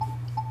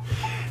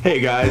Hey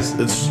guys,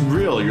 it's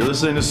real. You're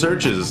listening to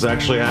Searches. It's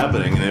actually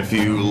happening. And if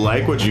you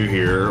like what you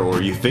hear,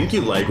 or you think you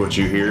like what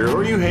you hear,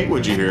 or you hate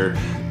what you hear,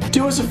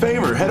 do us a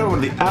favor. Head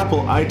over to the Apple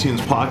iTunes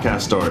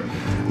podcast store.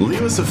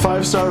 Leave us a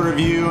 5-star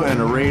review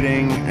and a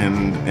rating,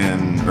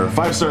 or a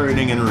 5-star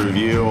rating and a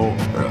review,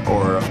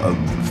 or a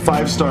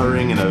 5-star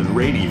rating and a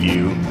rating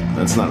view.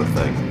 That's not a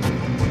thing.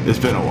 It's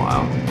been a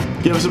while.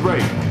 Give us a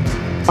break.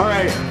 All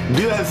right,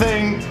 do that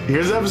thing.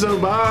 Here's the episode.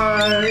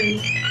 Bye.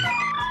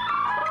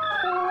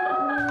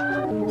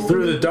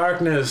 Through the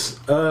darkness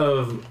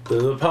of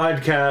the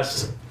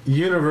podcast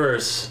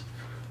universe,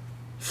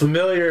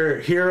 familiar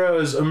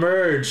heroes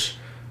emerge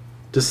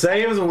to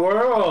save the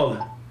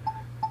world.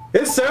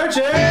 It's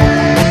Searches!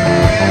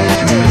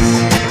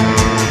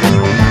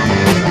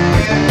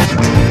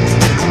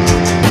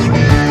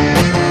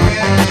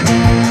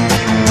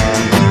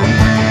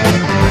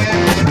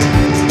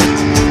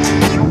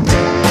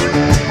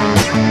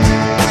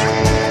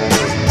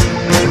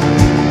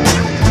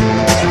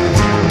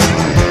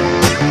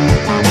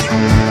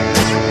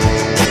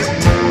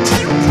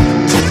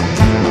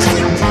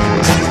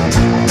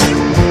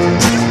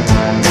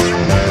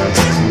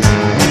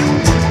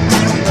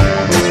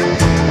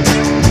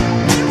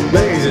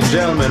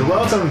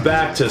 Welcome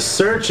back to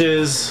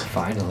Searches.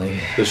 Finally.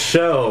 The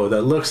show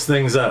that looks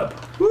things up.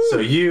 Woo. So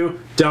you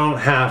don't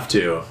have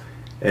to.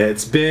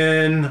 It's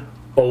been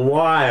a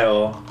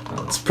while.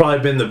 It's probably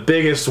been the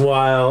biggest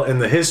while in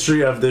the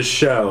history of this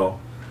show.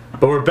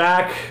 But we're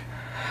back.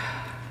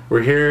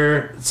 We're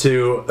here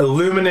to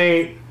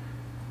illuminate.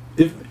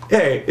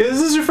 Hey,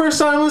 is this your first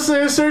time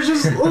listening to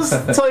Searches? Let's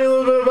tell you a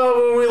little bit about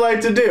what we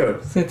like to do.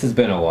 Since it's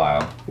been a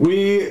while.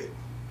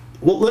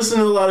 We'll listen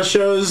to a lot of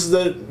shows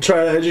that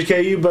try to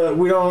educate you, but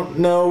we don't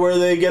know where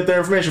they get their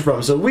information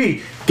from. So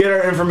we get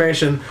our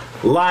information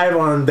live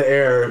on the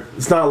air.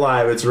 It's not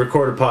live, it's a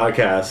recorded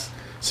podcast.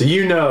 So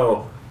you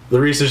know the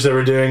research that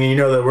we're doing, and you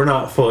know that we're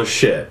not full of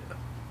shit.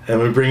 And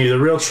we bring you the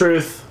real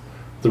truth,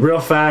 the real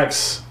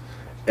facts,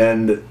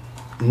 and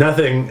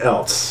nothing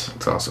else.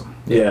 It's awesome.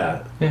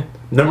 Yeah.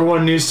 Number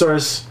one news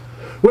source.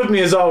 With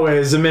me as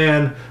always, the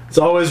man that's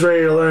always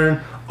ready to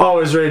learn,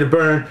 always ready to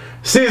burn,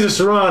 Caesar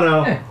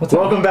Serrano. Hey,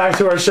 welcome back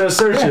to our show,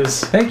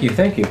 Searches. Yeah, thank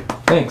you.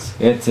 Thanks.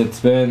 It's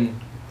been.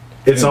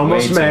 It's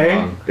almost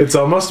May. It's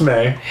almost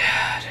May.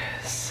 Yeah,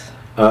 it is.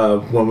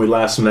 When we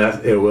last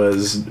met, it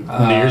was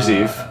New Year's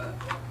Eve,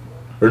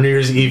 or New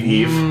Year's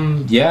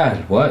Eve.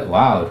 Yeah. What?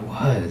 Wow, it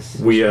was.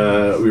 We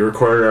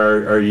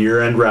recorded our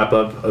year-end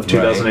wrap-up of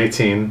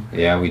 2018. Right.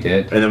 Yeah, we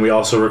did. And then we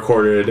also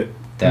recorded.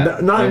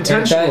 Not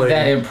intentionally.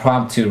 That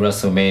impromptu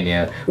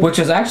WrestleMania, which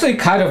was actually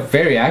kind of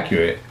very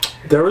accurate.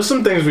 There were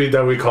some things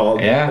that we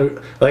called. Yeah.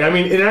 Like, I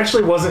mean, it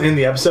actually wasn't in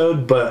the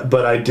episode, but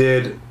I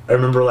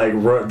remember, like,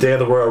 Day of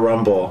the Royal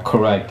Rumble.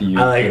 Correct.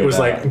 It was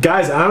like,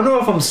 guys, I don't know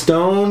if I'm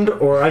stoned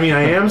or, I mean,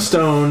 I am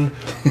stoned,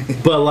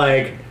 but,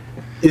 like,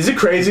 is it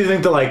crazy to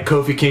think that, like,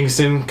 Kofi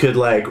Kingston could,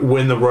 like,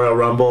 win the Royal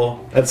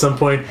Rumble at some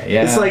point?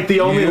 Yeah. It's, like, the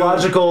only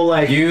logical,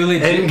 like,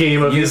 end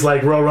game of his,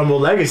 like, Royal Rumble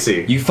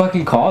legacy. You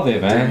fucking called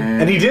it,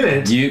 man. And he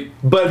didn't.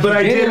 But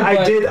I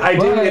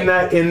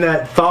did in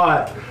that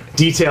thought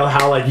detail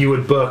how, like, you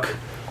would book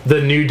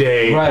the New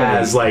Day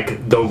as,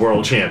 like, the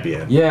world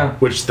champion. Yeah.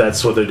 Which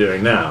that's what they're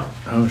doing now.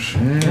 Oh,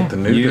 shit. Yeah. The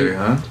New Day,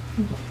 huh?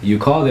 You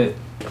called it.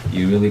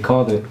 You really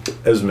called it.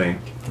 It was me.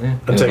 Yeah,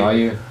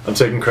 I'm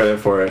taking credit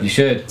for it. You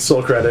should.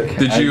 Sole credit.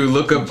 Did you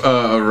look up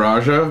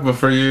Raja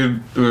before you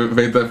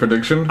made that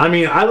prediction? I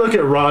mean, I look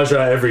at Raja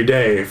every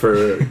day for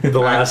the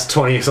last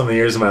 20-something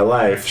years of my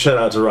life. Shout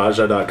out to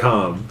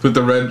Raja.com. With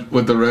the red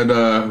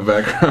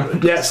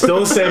background? Yeah, still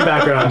the same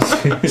background.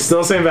 Still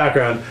the same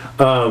background.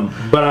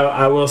 But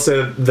I will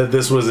say that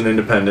this was an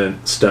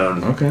independent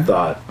stone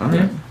thought. All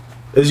right.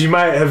 As you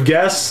might have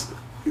guessed,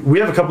 we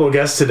have a couple of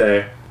guests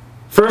today.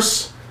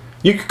 First,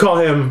 you could call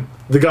him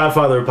the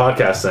godfather of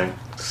podcasting.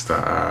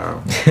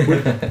 Stop.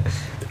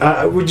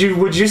 Would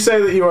you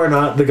say that you are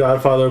not the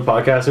godfather of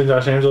podcasting,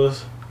 Josh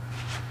Angeles?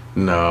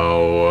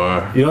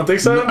 No. You don't think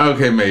so?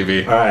 Okay,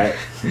 maybe. All right.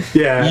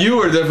 Yeah. You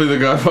are definitely the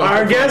godfather.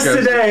 Our guest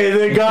today,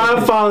 the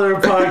godfather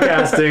of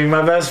podcasting,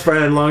 my best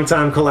friend,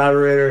 longtime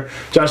collaborator,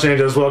 Josh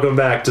Angeles. Welcome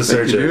back to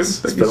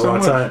Searches. It's been a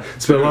long time.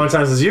 It's been a long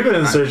time since you've been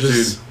in the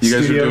Searches. Dude, you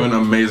guys are doing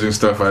amazing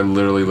stuff. I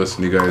literally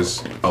listen to you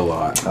guys a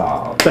lot.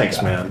 Oh,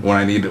 thanks, man.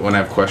 When I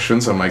have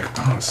questions, I'm like,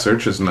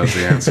 Searches knows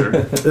the answer.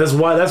 That's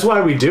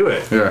why we do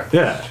it.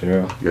 Yeah.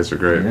 Sure. You guys are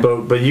great.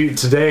 But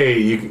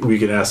we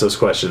can ask those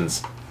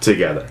questions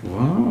together.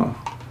 Wow.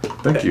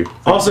 Thank you.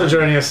 Also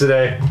joining us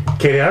today,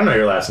 Katie, I don't know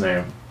your last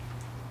name.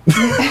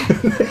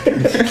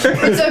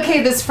 It's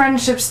okay, this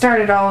friendship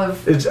started all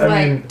of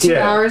 2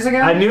 hours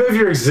ago. I knew of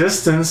your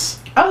existence.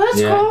 Oh,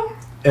 that's cool.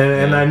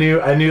 And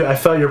I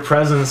felt your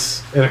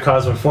presence in a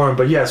cosmic form,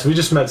 but yes, we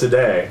just met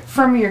today.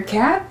 From your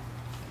cat?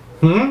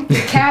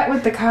 The cat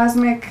with the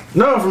cosmic...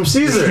 No, from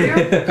Caesar. You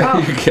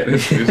get it.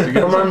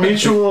 From our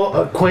mutual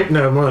acquaintance.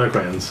 No, more than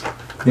acquaintance.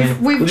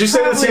 Would you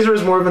say that Caesar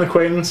is more of an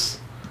acquaintance?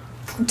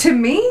 To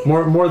me?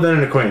 More than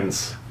an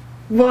acquaintance.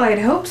 Well, I'd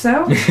hope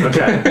so.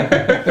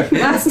 Okay.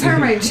 Last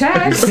time I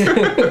checked.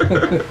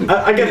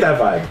 I get that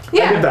vibe.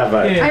 Yeah. I get that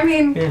vibe. Yeah. I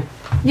mean,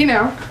 you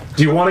know.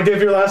 Do you want to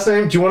give your last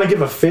name? Do you want to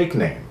give a fake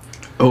name?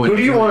 Oh, Who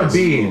do you want to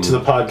be to the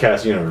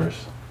podcast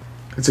universe?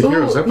 It's a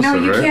Heroes episode, no,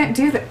 you right? can't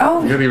do that.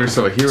 Oh. You gotta give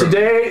yourself a hero.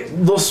 Today,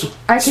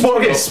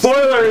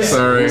 spoilers.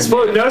 Sorry.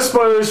 No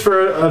spoilers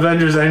for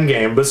Avengers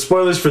Endgame, but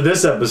spoilers for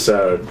this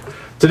episode.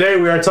 Today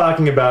we are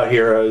talking about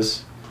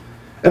heroes,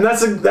 and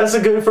that's a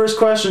good first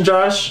question,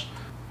 Josh.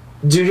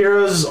 Do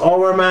heroes all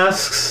wear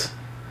masks?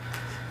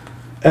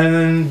 And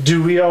then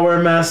do we all wear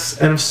masks?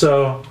 And if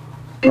so,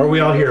 are we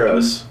all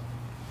heroes?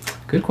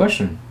 Good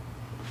question.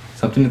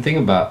 Something to think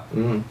about.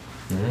 I'm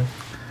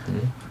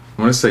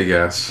gonna say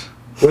yes.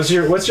 What's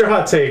your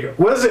hot take?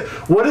 What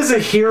does a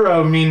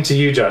hero mean to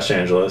you, Josh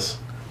Angeles?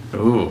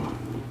 Ooh.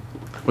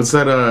 What's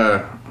that?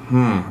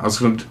 I was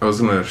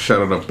gonna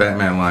shout out a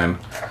Batman line,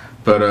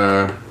 but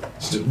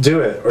Do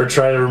it or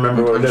try to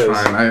remember what I'm it is.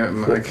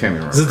 trying. I can't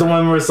remember. Is it the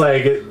one where it's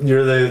like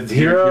you're the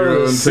hero, the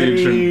until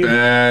city you're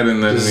bad,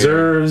 and then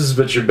deserves,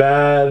 but you're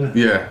bad?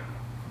 Yeah,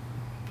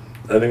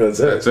 I think that's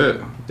it. that's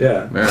it.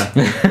 Yeah. Yeah,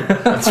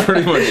 that's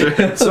pretty much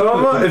it.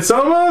 So it's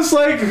almost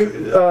like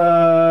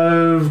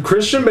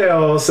Christian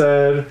Bale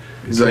said.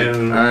 He's like,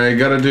 in- I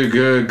gotta do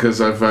good, because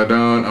if I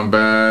don't, I'm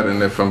bad,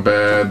 and if I'm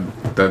bad,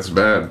 that's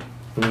bad.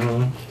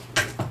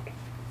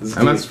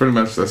 And that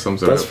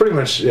sums it That's up. pretty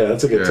much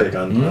that's a good Yeah. take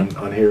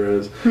on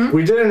heroes.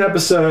 We did an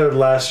episode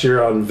last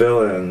year on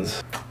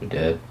villains, We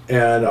did.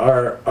 and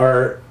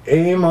our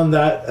aim on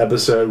that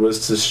episode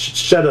was to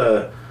shed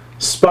a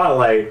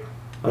spotlight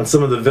on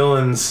some of the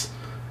villains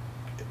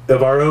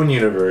of our own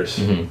universe.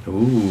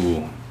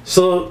 Ooh.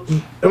 So,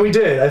 and we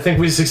did. I think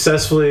we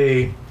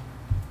successfully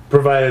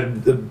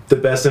provided the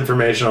best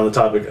information on the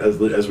topic as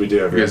we do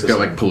every You guys got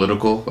episode. like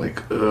political,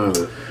 like,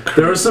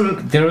 There were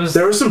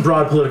some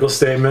broad political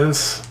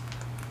statements.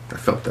 I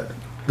felt that.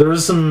 There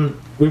was some.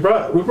 We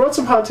brought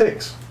some hot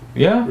takes.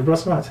 Yeah. We brought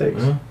some hot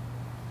takes.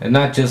 And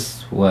not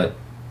just what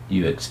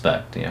you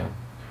expect, you know.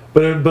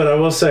 But I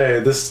will say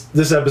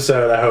this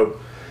episode I hope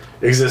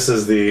exists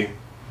as the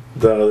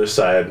other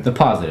side, The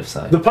positive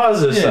side. the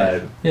positive Yeah.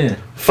 side, Yeah.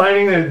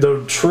 finding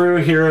the true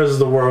heroes of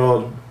the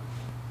world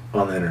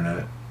on the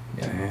internet.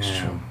 Yeah, that's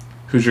true.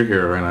 Who's your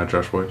hero right now,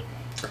 Josh Boyd?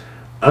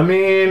 I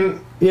mean,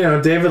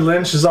 David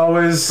Lynch is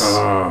always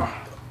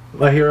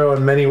my hero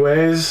in many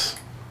ways.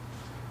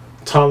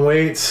 Tom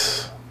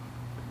Waits,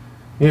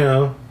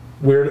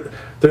 weird.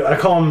 I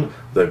call them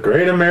the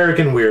Great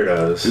American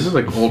Weirdos. These are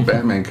like old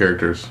Batman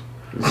characters.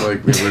 These are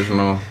like the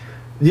original.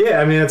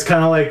 Yeah, I mean it's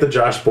kind of like the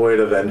Josh Boyd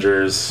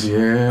Avengers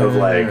Yeah. of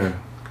like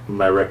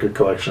my record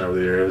collection over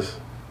the years.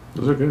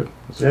 Those are good.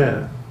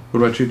 Yeah.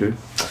 What about you, dude?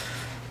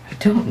 I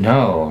don't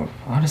know.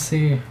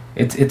 Honestly,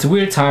 it's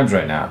weird times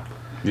right now.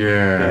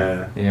 Yeah.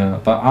 Yeah. You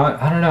know, but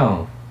I don't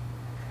know.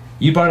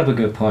 You brought up a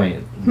good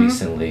point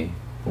recently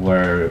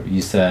where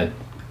you said,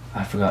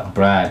 I forgot,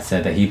 Brad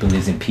said that he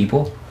believes in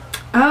people.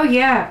 Oh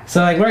yeah.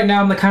 So like right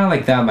now I'm kind of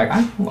like that. I'm like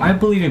I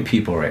believe in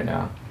people right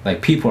now.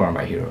 Like people are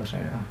my heroes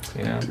right now.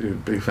 You know.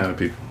 Dude, big fan of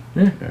people.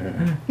 Yeah.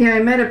 Yeah, I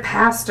met a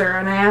pastor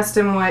and I asked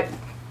him what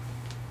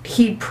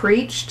he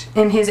preached,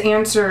 and his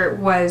answer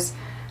was,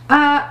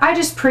 I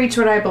just preach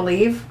what I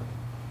believe.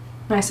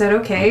 And I said,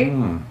 okay,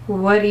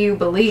 what do you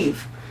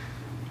believe?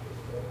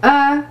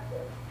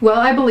 Well,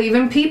 I believe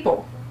in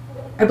people.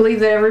 I believe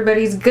that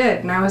everybody's good.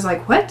 And I was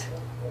like, what?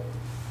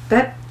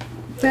 That's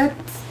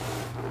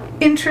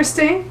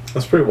interesting.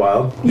 That's pretty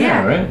wild.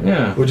 Yeah. Right.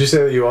 Yeah. Would you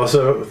say that you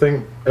also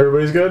think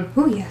everybody's good?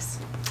 Oh, yes.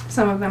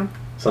 Some of them.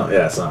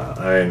 It's not.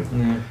 I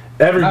mean, Not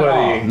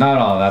everybody. Not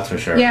all. That's for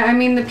sure. Yeah, I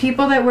mean, the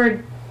people that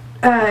wear,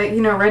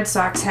 Red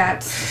Sox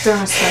hats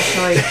don't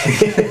especially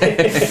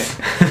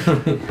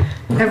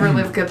ever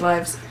live good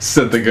lives.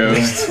 Said the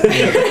ghost.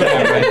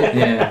 Yeah. Right.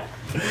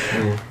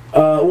 Yeah.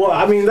 Well,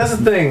 I mean, that's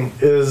the thing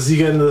is you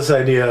get into this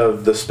idea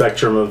of the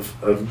spectrum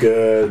of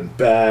good,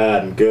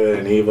 bad, and good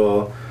and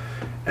evil,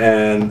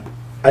 and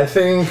I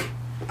think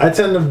I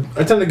tend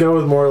to go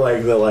with more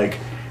like the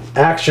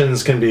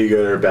actions can be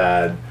good or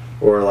bad,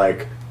 or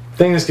like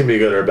things can be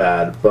good or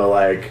bad, but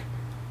like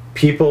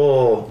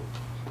people,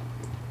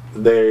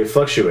 they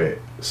fluctuate.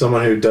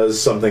 Someone who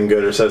does something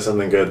good or says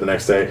something good the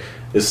next day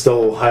is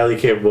still highly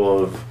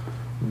capable of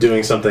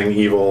doing something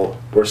evil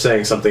or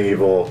saying something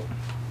evil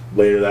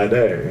later that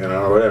day,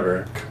 or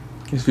whatever.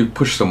 If you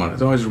push someone,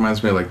 it always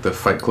reminds me of like the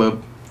Fight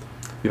Club.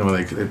 When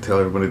they tell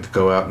everybody to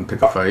go out and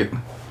pick a fight,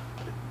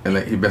 and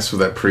then he messes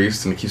with that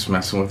priest and he keeps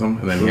messing with him,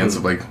 and then he ends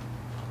up like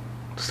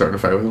starting to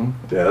fight with him.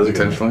 Yeah, that was a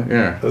good intentionally.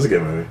 Yeah, that was a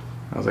good movie.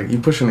 I was like, you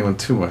push anyone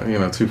too much,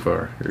 too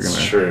far, you're gonna.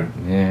 It's true.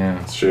 Yeah.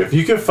 It's true. If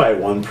you could fight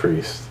one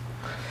priest,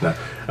 no.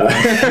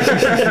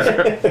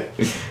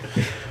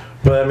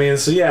 But I mean,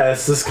 so yeah,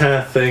 it's this kind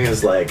of thing.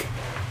 Is like,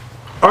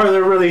 are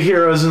there really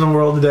heroes in the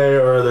world today,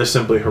 or are there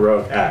simply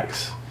heroic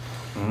acts?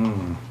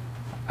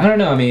 I don't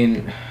know. I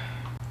mean,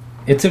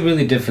 it's a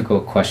really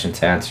difficult question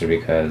to answer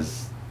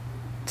because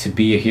to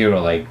be a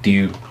hero, like,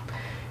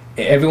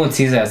 everyone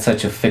sees that as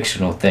such a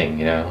fictional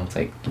thing, It's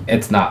like,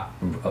 it's not,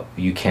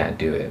 you can't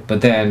do it. But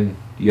then,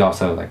 you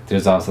also like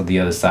there's also the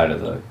other side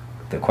of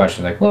the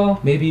question, like, well,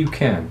 maybe you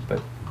can,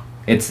 but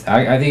I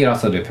think it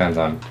also depends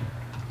on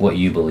what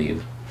you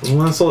believe.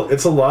 Well,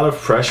 it's a lot of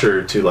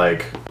pressure to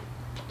like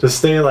to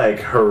stay like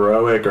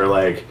heroic or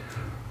like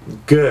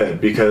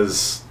good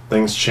because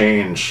things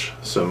change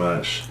so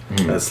much.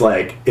 It's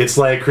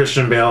like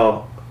Christian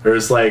Bale, or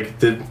it's like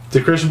did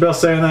Christian Bale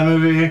say in that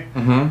movie?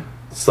 Mm-hmm.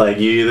 It's like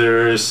you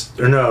either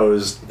or no,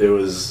 it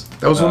was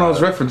That was what I was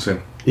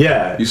referencing.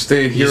 yeah. You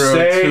stay a hero you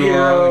stay too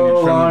hero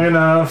long, long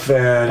enough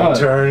and you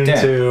turn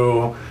dead.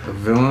 into the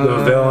villain.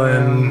 the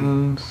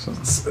villain.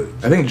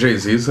 I think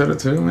Jay-Z said it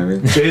too,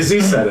 maybe.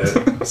 Jay-Z said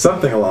it,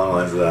 something along the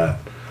lines of that.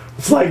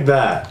 It's like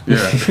that.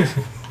 Yeah.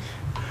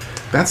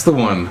 That's the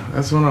one.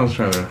 That's the one I was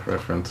trying to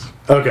reference.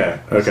 Okay.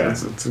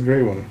 It's a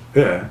great one.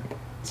 Yeah,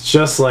 it's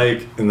just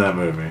like in that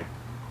movie.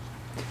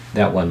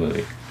 That one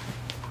movie.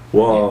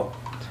 Well,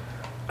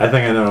 I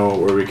think I know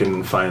where we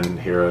can find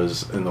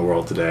heroes in the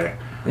world today.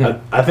 Yeah.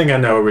 I think I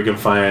know where we can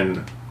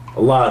find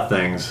a lot of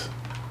things.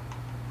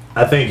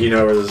 I think you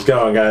know where this is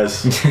going,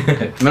 guys.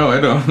 No, I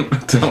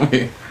don't. Tell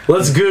me.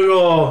 Let's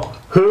Google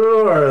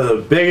who are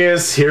the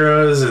biggest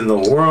heroes in the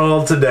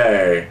world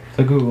today.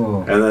 The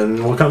Google. And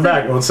then we'll come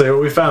back and we'll say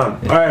what we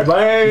found. All right,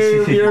 bye,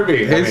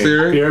 BRB. Hey,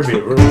 Siri. BRB.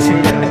 We're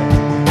moving on.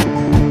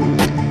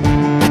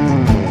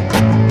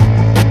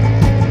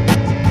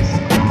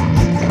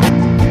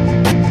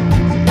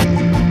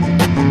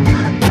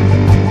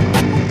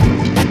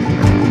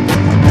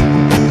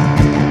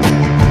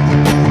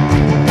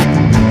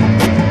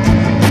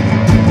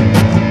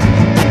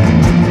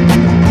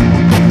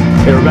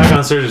 Hey, we're back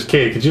on Surge's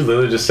Kate. Could you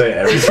literally just say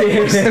everything?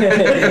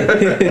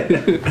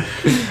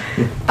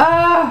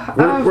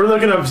 We're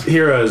looking up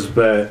heroes,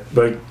 but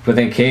But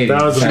then Katie.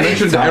 that was a You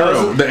mentioned the that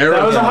arrow. was- The arrow.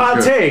 That was a hot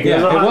good. take. Yeah,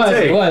 It was a hot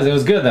take. it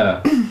was good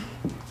though.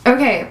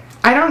 Okay,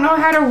 I don't know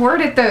how to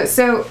word it though.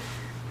 So,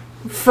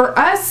 for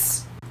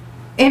us,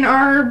 in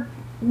our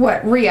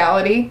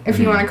reality, if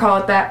you want to call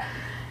it that,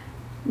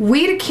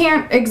 we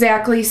can't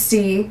exactly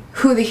see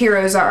who the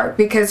heroes are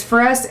because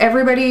for us,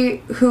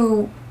 everybody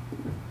who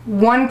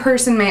one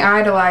person may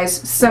idolize,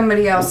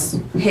 somebody else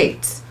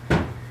hates.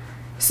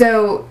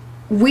 So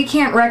we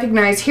can't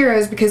recognize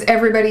heroes because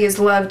everybody is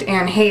loved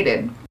and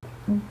hated.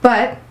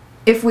 But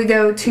if we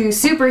go to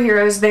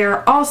superheroes, they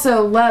are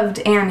also loved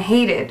and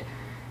hated.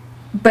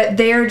 But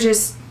they're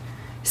just,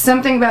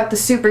 something about the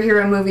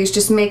superhero movies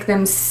just make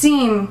them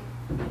seem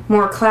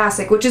more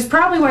classic, which is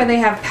probably why they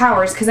have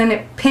powers, because then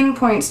it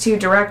pinpoints to you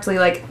directly,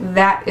 like,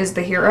 that is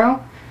the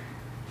hero.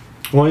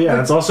 Well,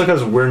 yeah, it's also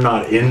because we're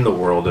not in the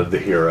world of the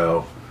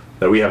hero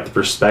that we have the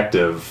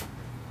perspective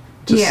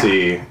to Yeah.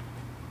 see,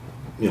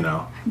 you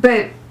know.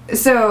 But,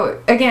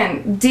 so,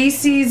 again,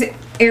 DC's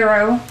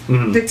Arrow,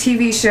 the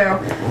TV show,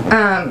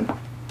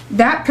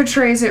 that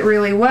portrays it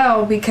really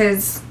well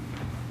because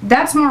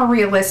that's more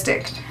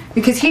realistic.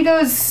 Because he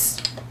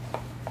goes,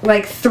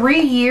 like,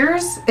 3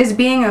 years as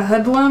being a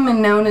hoodlum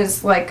and known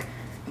as, like,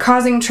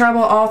 causing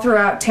trouble all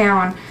throughout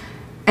town.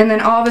 And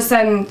then all of a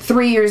sudden,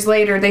 3 years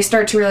later, they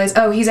start to realize,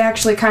 oh, he's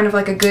actually kind of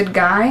like a good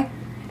guy.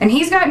 And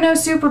he's got no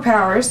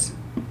superpowers.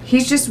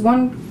 He's just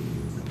one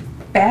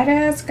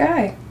badass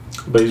guy.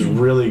 But he's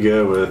really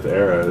good with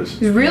arrows.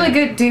 He's really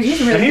good, dude. He's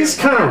really And he's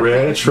good. kind of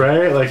rich,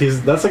 right? Like,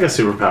 that's like a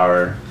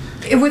superpower.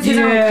 With his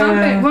own Yeah.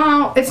 company.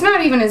 Well, it's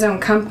not even his own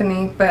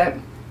company, but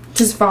it's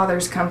his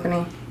father's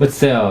company. But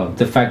still,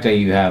 the fact that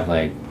you have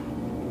like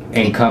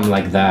income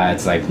like that,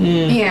 it's like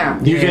Yeah.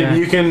 You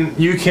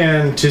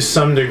can to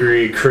some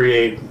degree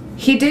create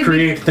He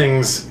did.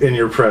 things in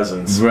your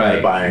presence by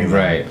right, buying them.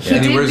 right. He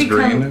And he did wears become-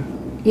 green.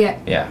 Yeah.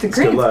 Yeah. The It's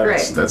good green's luck.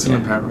 great. That's an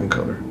empowering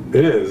color.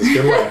 It is.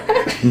 Good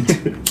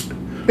luck.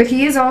 But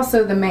he is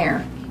also the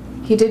mayor.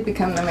 He did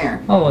become the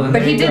mayor. Oh, well, then But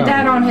there he you did go.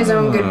 that on his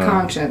own good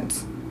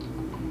conscience.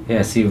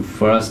 Yeah, see,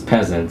 for us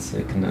peasants,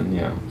 it can,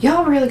 you know.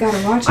 Y'all really gotta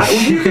watch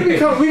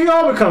it. We can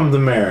all become the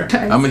mayor.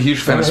 I'm a huge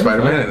fan of Okay.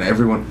 Spider-Man, and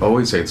everyone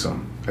always hates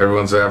him.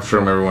 Everyone's after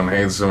him. Everyone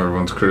hates him.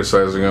 Everyone's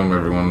criticizing him.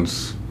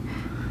 Everyone's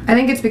I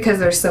think it's because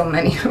there's so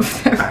many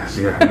of them.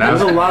 yeah.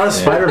 There's a Now lot of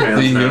Spider-Mans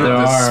the, now. There the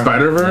are.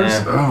 Spider-Verse.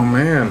 Yeah. Oh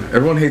man,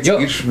 everyone hates Yo,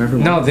 each and every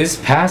one. no, this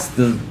past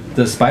the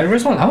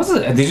Spider-Verse one,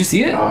 did you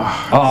see it?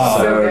 Oh,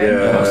 So So good.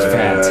 good. that was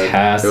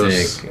fantastic. It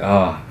was-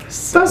 Oh,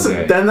 so That's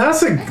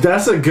good.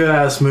 that's a good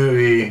ass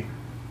movie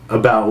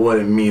about what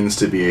it means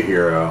to be a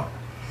hero.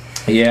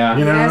 Yeah.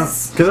 You know,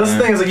 Yes. because that's the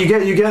thing is like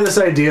you get this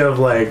idea of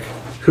like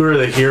who are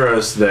the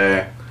heroes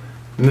today,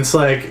 and it's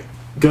like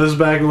goes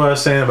back to what I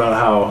was saying about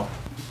how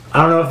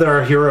I don't know if there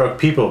are heroic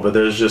people, but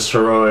there's just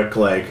heroic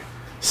like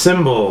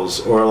symbols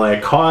or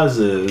like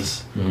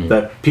causes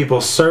that people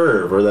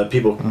serve or that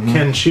people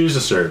can choose to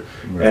serve,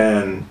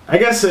 and I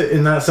guess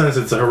in that sense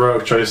it's a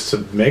heroic choice to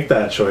make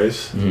that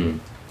choice,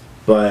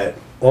 but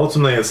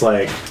ultimately it's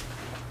like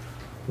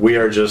we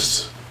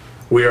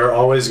are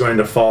always going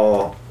to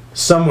fall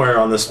somewhere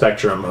on the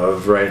spectrum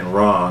of right and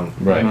wrong,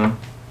 Right. and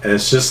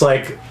it's just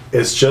like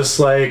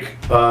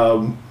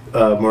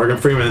Morgan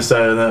Freeman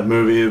said in that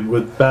movie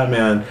with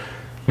Batman.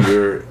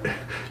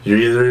 You're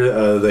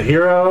either the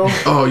hero.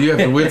 Oh, we have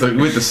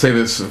to say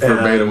this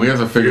verbatim. We have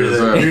to figure this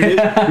out.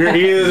 You're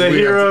either the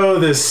hero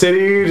the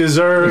city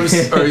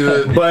deserves,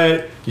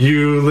 but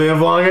you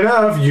live long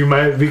enough, you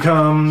might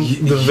become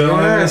the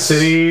villain the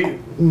city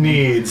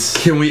needs.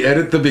 Can we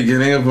edit the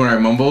beginning of when I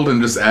mumbled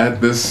and just add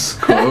this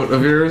quote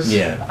of yours?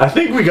 Yeah. I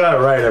think we got it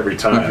right every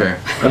time. Okay.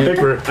 They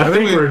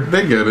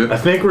get it. I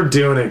think we're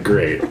doing it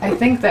great. I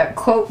think that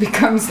quote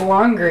becomes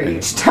longer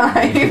each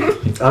time.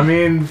 I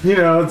mean,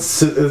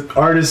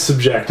 art is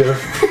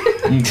subjective.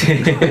 We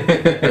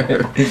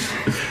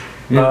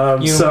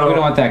don't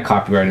want that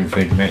copyright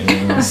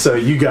infringement. So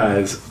you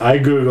guys, I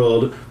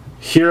googled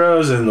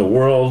heroes in the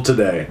world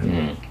today,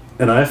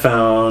 and I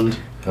found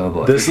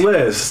this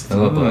list.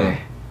 Oh boy,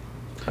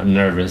 I'm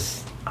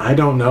nervous. I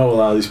don't know a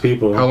lot of these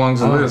people. How long's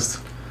the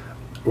list?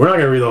 We're not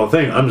gonna read the whole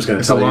thing. I'm just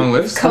gonna tell you. It's a long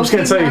list. I'm just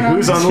gonna tell you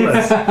who's on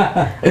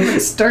the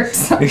list. Start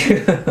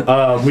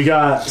something. We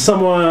got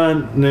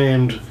someone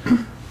named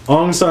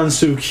Aung San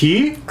Suu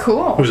Kyi,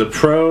 Cool. who's a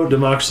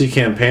pro-democracy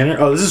campaigner.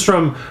 Oh, this is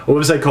from a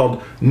website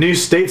called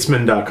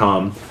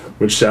NewStatesman.com,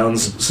 which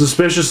sounds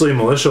suspiciously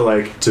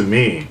militia-like to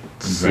me.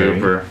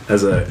 Super.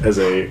 As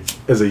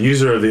a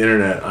user of the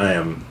internet, I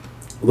am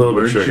a little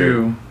bit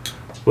triggered.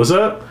 What's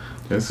up?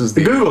 This is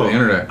the Google. The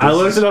internet. I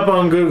looked it up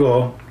on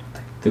Google.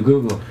 The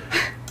Google.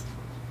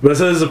 But it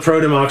says a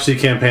pro-democracy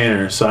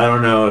campaigner, so I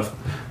don't know if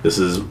this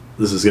is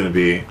going to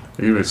be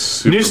He was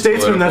super New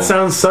Statesman. political. That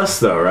sounds sus,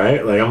 though,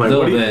 right? Like I'm like,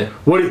 Little bit.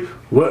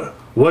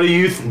 what do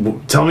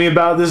you tell me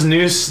about this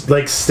new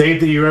state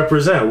that you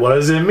represent? What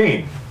does it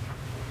mean?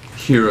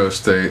 Hero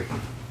state.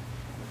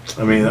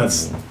 I mean,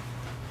 that's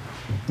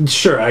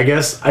sure. I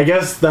guess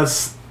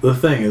that's the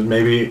thing is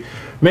maybe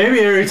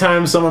every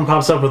time someone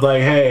pops up with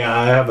like, hey,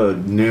 I have a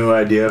new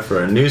idea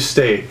for a new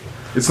state.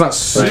 It's not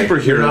you're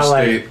superhero not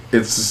state.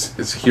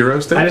 It's hero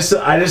state.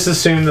 I just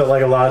assume that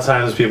like a lot of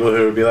times people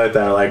who would be like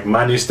that are like,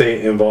 my new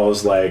state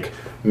involves like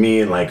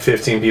me and like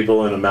 15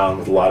 people in a mountain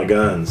with a lot of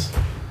guns,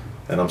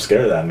 and I'm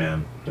scared of that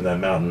man in that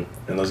mountain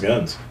and those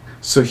guns.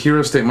 So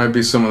hero state might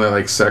be someone that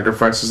like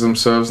sacrifices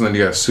themselves, and then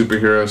you got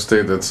superhero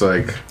state that's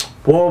like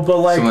Well, but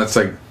like someone that's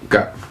like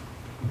got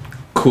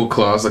cool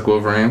claws like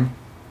Wolverine.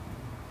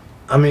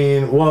 I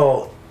mean,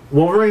 well,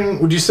 Wolverine.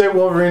 Would you say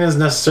Wolverine is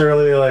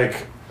necessarily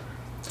like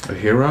A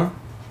hero?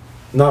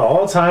 not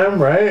all the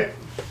time, right?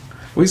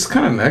 Well, he's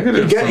kind of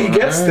negative. He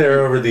gets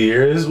there over the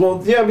years.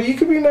 Well, yeah, but you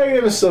could be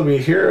negative and still be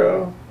a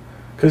hero,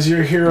 because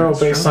you're a hero That's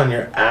based true. on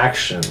your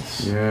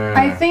actions. Yeah.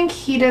 I think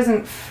he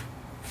doesn't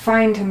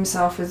find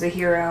himself as a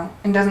hero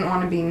and doesn't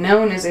want to be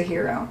known as a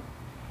hero,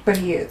 but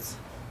he is.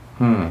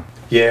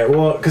 Yeah,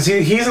 well, because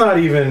he's not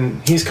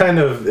even, he's kind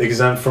of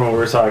exempt from what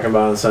we're talking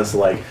about in the sense that,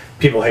 like,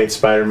 people hate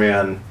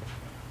Spider-Man,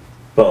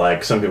 but,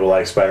 like, some people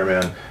like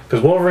Spider-Man.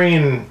 Because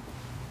Wolverine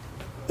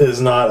is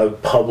not a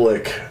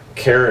public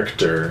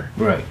character.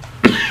 Right.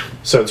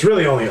 So it's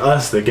really only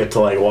us that get to,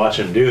 like, watch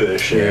him do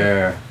this shit.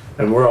 Yeah.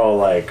 And we're all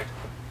like,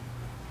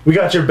 we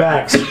got your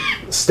backs,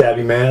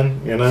 stabby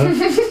man, you know?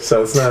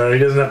 So it's not, he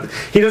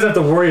doesn't have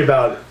to worry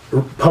about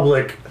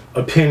public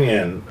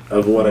opinion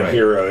of what a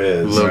hero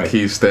is. Low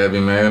key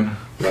stabby man.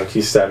 Low key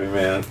stabby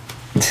man.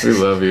 We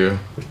love you.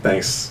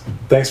 Thanks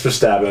for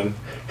stabbing.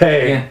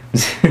 Hey,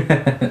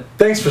 Yeah.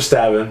 thanks for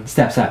stabbing.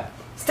 Stop.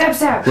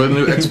 Step. What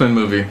new X-Men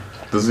movie?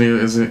 Is he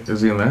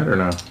in that or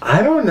no?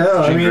 I don't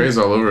know. Jean Grey's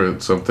all over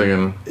it. Something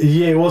and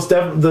Yeah, well, it's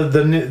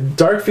the new,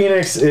 Dark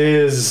Phoenix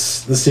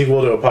is the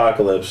sequel to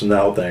Apocalypse and that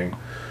whole thing.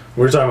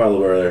 We were talking about it a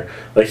little earlier.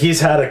 Like, he's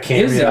had a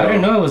cameo. I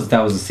didn't know that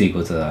was a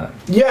sequel to that.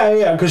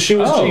 Yeah, because she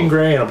was Oh. Jean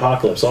Grey in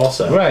Apocalypse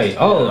also. Right.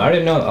 Oh, I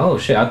didn't know. Oh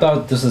shit! I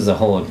thought this is a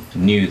whole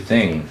new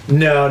thing.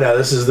 No,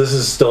 this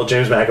is still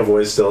James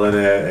McAvoy's still in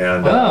it,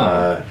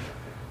 and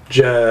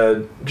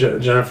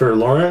Jennifer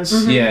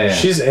Lawrence. Yeah.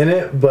 She's in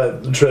it,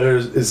 but the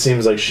trailers, it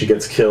seems like she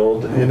gets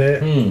killed in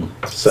it.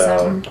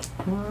 So,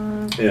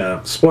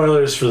 yeah,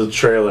 spoilers for the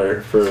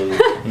trailer for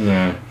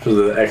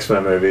the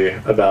X-Men movie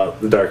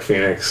about the Dark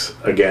Phoenix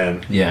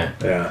again. Yeah.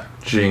 Yeah.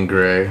 Jean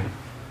Grey.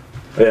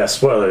 Yeah,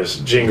 spoilers.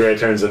 Jean Grey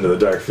turns into the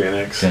Dark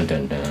Phoenix. Dun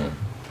dun dun.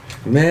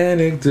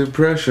 Manic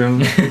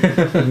depression.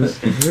 is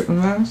hitting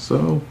my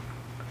soul.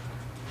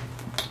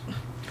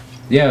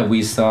 Yeah,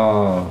 we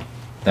saw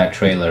that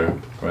trailer,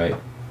 right?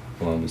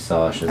 When we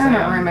saw Shazam. I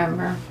don't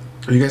remember.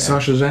 You guys saw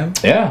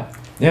Shazam? Yeah.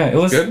 It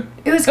was Good?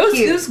 It was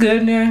cute. It was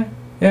good. Yeah.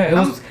 It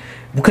was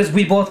because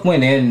we both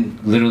went in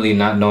literally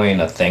not knowing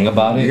a thing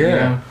about it. Yeah. You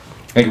know?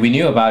 Like we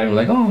knew about it. We're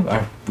like,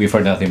 oh, we've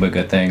heard nothing but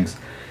good things.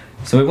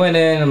 So we went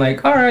in and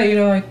like, all right,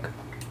 like,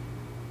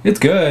 it's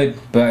good,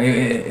 but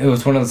it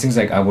was one of those things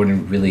like I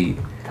wouldn't really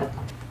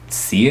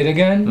see it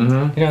again.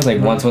 Mm-hmm. You know,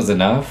 like once was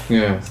enough.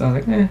 Yeah. So I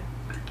was like, eh.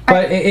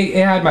 But it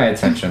had my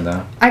attention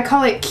though. I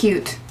call it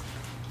cute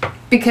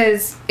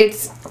because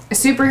it's a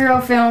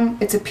superhero film.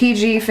 It's a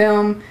PG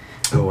film.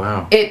 Oh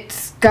wow.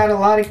 It's got a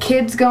lot of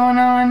kids going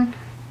on.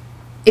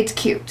 It's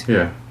cute.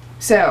 Yeah.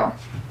 So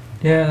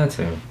Yeah, that's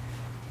it.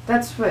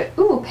 that's what.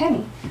 Ooh, a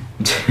penny.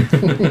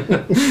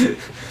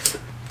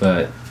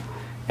 But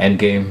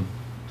Endgame,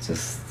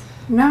 just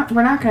No,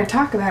 we're not going to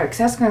talk about it because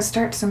that's going to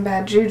start some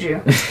bad juju.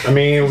 I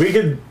mean,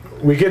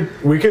 we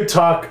could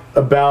talk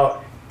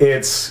about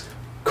its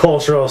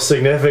cultural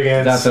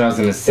significance. That's what I was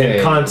gonna say.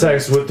 In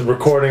context with the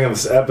recording of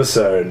this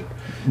episode.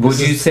 Would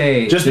you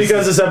say Just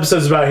because this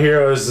episode's about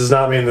heroes does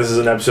not mean this is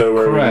an episode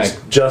where Correct.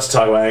 we just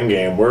talk about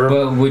Endgame.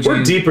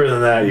 We're deeper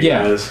than that, you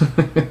guys.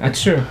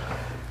 That's true.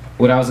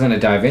 What I was gonna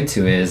dive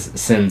into is,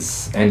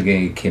 since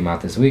Endgame came out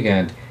this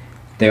weekend,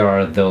 there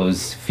are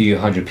those few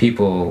hundred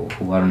people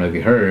who, I don't know if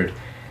you heard,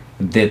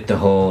 did the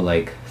whole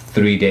like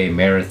 3-day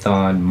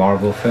marathon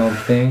Marvel film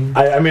thing.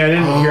 I mean, I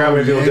didn't hear how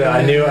many people did.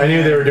 I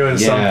knew they were doing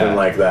something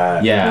like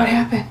that. Yeah. What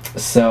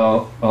happened?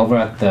 So over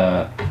at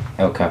the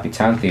El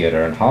Capitan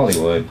Theater in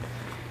Hollywood,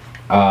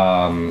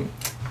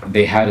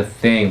 they had a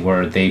thing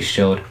where they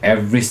showed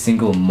every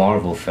single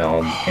Marvel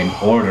film in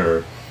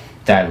order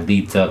that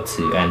leads up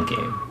to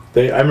Endgame. I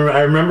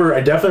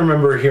definitely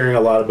remember hearing a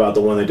lot about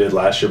the one they did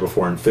last year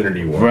before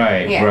Infinity War.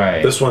 Right, Yeah.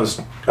 right. This one's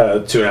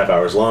 2.5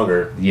 hours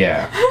longer.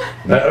 Yeah.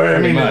 I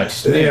mean,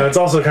 much. it's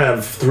also kind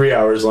of 3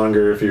 hours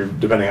longer if you're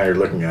depending how you're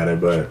looking at it,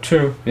 but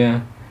True.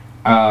 Yeah.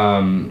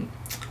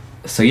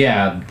 So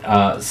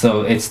yeah.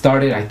 So it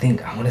started. I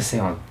think I want to say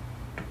on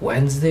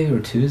Wednesday or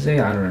Tuesday.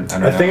 I don't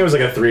know. I think it was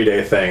like a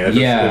 3-day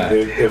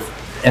thing.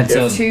 And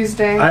so.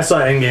 Tuesday. I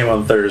saw Endgame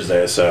on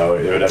Thursday, so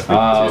it would have to be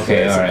Oh, Tuesday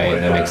okay. at All some right. point,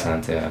 That makes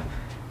sense. Yeah.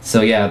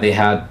 So yeah,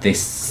 they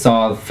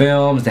saw the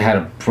films. They had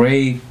a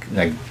break.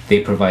 Like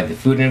they provide the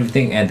food and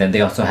everything, and then they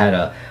also had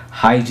a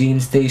hygiene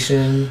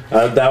station.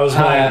 That was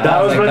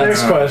my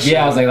next question.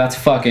 Yeah, I was like, that's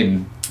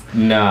fucking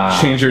nah.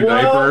 Change your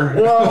diaper.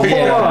 Well,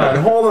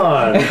 hold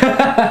on.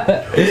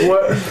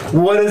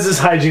 What is this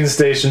hygiene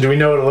station? Do we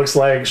know what it looks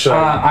like? Should Should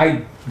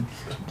I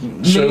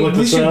look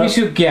this up? We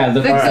should, yeah.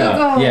 Look The this up.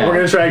 Google. Yeah. We're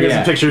gonna try and get Yeah.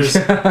 some pictures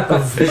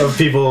of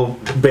people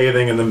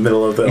bathing in the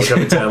middle of the El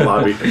Capitan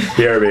lobby,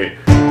 BRB.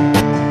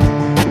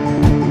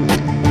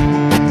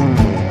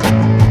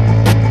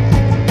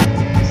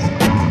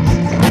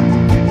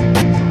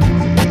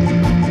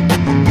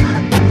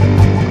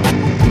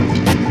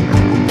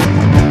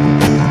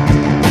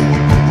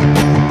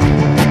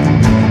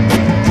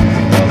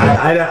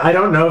 I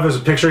don't know if there's a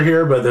picture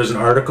here, but there's an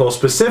article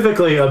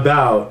specifically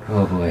about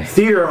Oh boy.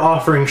 theater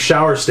offering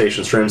shower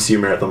stations for MCU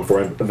Marathon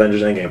for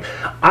Avengers Endgame.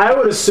 I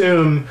would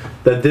assume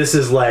that this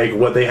is like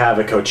what they have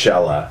at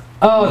Coachella.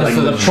 Oh, Like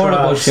so the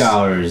portable trucks.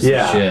 showers.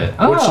 Yeah. And shit.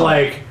 Which, Oh.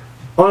 like,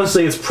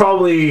 honestly, it's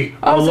probably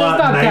Oh, a so it's lot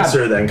not that-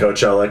 nicer than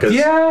Coachella because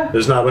Yeah.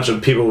 there's not a bunch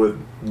of people with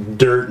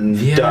dirt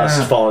and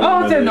dust falling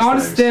on Oh, then these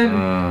honestly,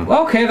 things.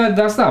 okay,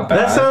 that's not bad.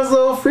 That sounds a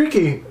little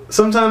freaky.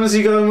 Sometimes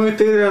you go to a movie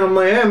theater and I'm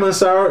like, hey, I'm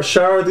gonna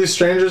shower with these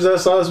strangers that I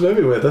saw this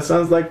movie with. That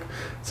sounds like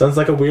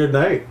a weird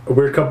night, a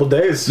weird couple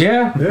days.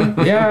 Yeah,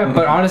 yeah,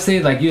 but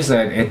honestly, like you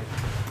said, it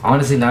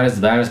honestly not as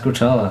bad as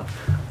Coachella.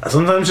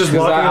 Sometimes just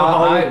walking on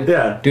Hollywood,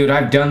 yeah, Dude,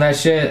 I've done that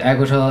shit at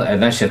Coachella,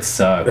 and that shit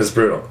sucks. it's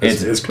brutal.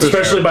 It's It's-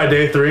 especially by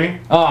day 3.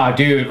 Oh,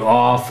 dude,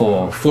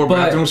 awful. 4 But-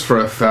 bathrooms for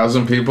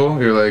 1,000 people.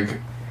 You're like,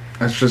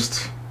 that's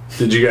just.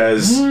 Did you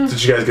guys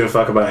give a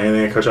fuck about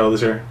anything at Coachella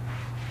this year,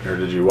 or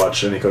did you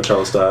watch any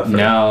Coachella stuff?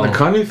 No. The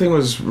Kanye thing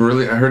was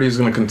really. I heard he's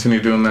gonna continue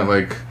doing that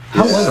like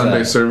How was Sunday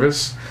that?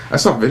 service. I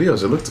saw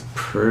videos. It looked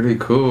pretty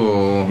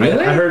cool.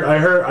 Really? I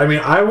heard. I mean,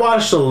 I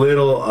watched a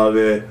little of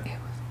it.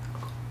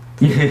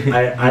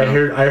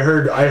 I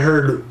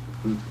heard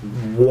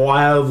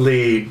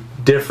wildly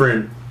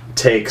different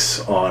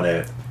takes on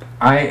it.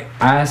 I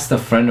asked a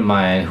friend of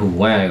mine who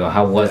went, I go,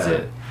 how was Yeah.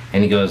 it?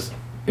 And he goes,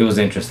 it was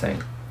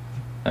interesting.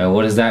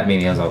 What does that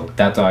mean? I was like,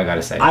 that's all I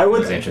gotta say. I would-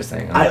 It was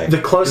interesting. I'm like, The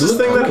closest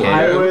thing that okay.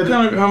 I Yeah, would,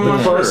 kinda- I'm the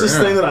not closest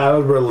sure, yeah. thing that I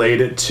would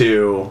relate it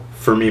to,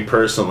 for me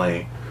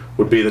personally,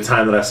 would be the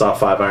time that I saw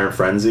Five Iron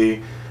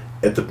Frenzy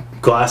at the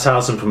Glass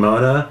House in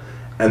Pomona,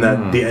 and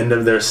at the end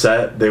of their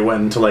set, they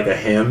went into like a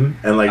hymn,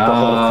 and like the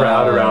whole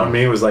crowd around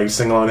me was like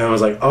singing along. And I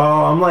was like,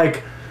 oh, I'm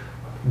like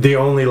the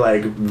only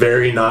like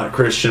very not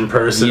Christian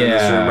person in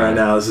this Yeah. room right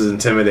now. This is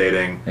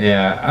intimidating.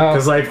 yeah.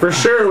 Because like for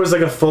sure it was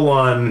like a full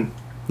on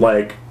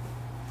like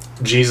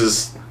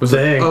Jesus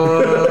thing.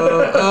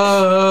 Like-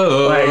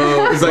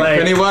 is it like like-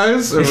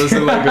 Pennywise or was it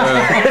like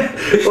a?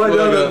 Five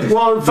Iron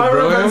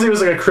Bro-Hymn? Frenzy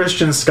was like a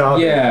Christian ska.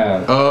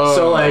 yeah. Oh,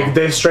 So like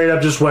they straight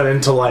up just went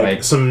into like,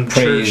 Like, some church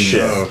praise,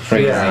 shit.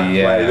 crazy,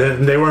 yeah. Like,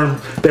 they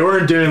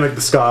weren't doing like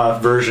the ska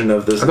version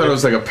of this. I thought it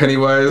was like a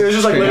Pennywise. It was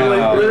just like thing.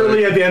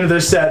 literally at the end of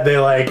their set they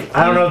like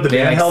I don't know if the They,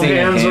 band like, held sing a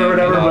hands hymn or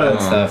whatever, and all but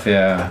that stuff,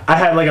 yeah. I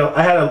had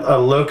a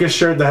locust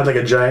shirt that had like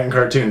a giant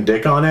cartoon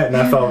dick on it, and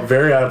I felt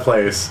very out of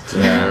place.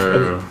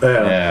 Yeah.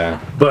 Yeah.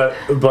 But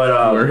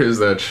Where is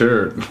that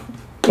shirt?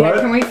 what?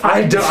 Can we I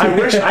find don't. I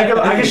wish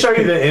I could show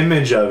you the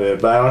image of it,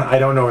 but I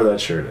don't know where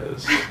that shirt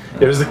is.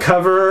 It was the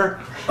cover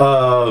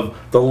of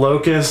the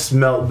Locust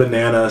Melt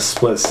Banana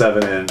Split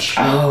 7-inch.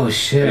 Oh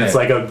shit. And it's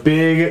like a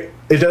big.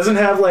 It doesn't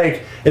have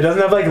like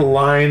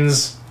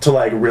lines to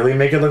like really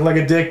make it look like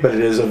a dick, but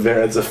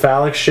it's a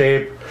phallic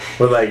shape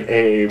with like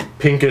a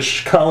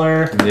pinkish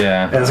color.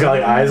 Yeah. And it's got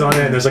like eyes on it,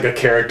 and there's like a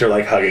character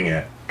like hugging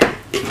it.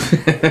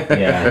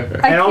 Yeah.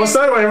 And all of a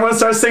sudden, when everyone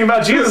starts singing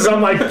about Jesus,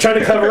 I'm like trying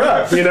to cover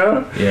up, you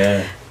know?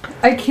 Yeah.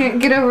 I can't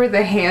get over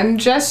the hand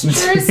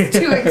gestures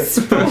to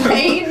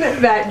explain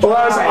that. Well,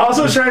 I was drawing.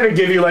 also trying to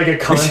give you like a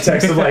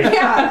context of like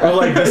Yeah. of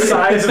like the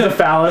size of the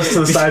phallus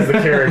to the size of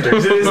the character.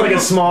 'Cause it is like a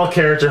small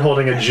character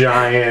holding a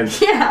giant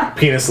Yeah.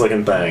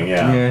 penis-looking thing.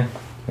 Yeah. Yeah.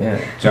 Yeah.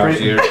 Josh,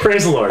 Praise, you're.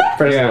 praise the Lord.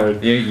 Praise the Yeah,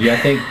 Lord. I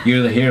think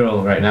you're the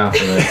hero right now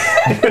for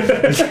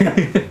this.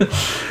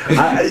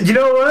 You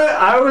know what?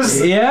 I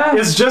was. Yeah.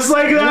 It's just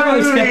like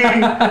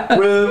that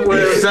movie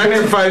with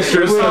Sacrifice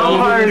Tom yourself.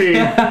 Hardy,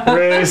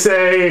 where they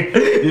say,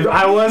 "If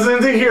I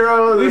wasn't the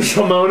hero that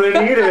Pomona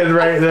needed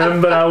right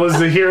then, but I was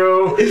the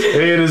hero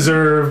they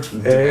deserved.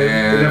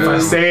 And if I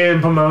stay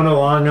in Pomona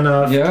long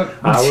enough, Yep.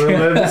 I will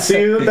live to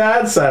see the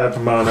bad side of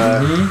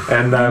Pomona,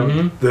 and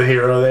I'm the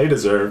hero they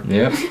deserve."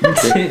 Yep.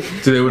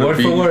 Dude, they would Word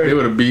have for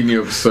word. beaten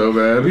you up so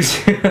bad.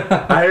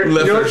 I,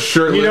 Left her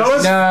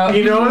shirtless. No.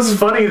 You know what's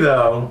funny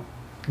though?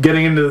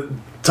 Getting into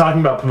talking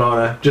about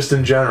Pomona, just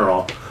in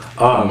general.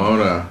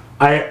 Pomona.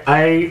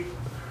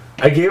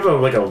 I gave a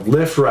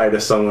lift ride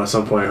to someone at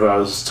some point who I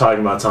was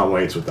talking about Tom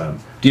Waits with them.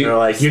 Dude, They're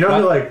like, who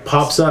like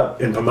pops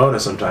up in Pomona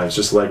sometimes,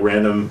 just like a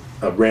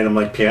random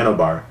like piano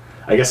bar.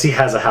 I guess he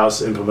has a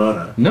house in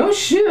Pomona. No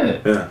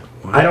shit. Yeah.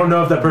 I don't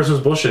know if that person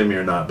was bullshitting me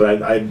or not,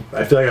 but I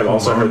feel like I've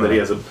also heard that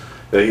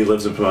he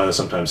lives in Pomona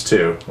sometimes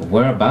too.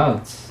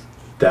 Whereabouts?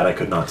 That I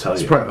could not tell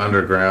you. Probably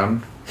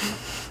underground,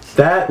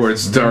 That where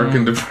it's dark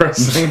and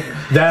depressing.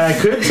 I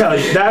could tell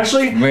you. That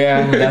actually,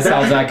 Yeah, that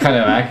sounds like kind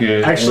of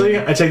accurate. actually,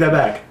 I take that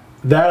back.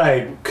 That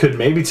I could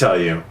maybe tell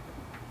you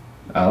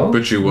Oh.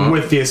 But you won't.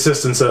 with the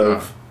assistance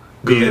of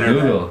the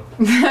internet. Google.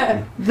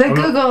 The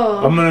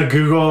Google. I'm gonna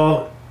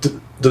Google.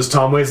 Does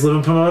Tom Waits live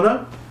in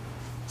Pomona?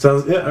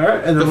 Sounds all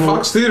right. And The then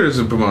Fox Theater's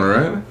in Pomona,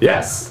 right?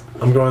 Yes,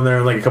 I'm going there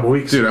in like a couple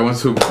weeks. Dude, I went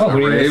to Oh, a what are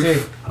you gonna say?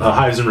 rave.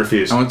 Hives and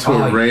Refused. I went to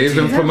Oh, a rave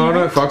in is that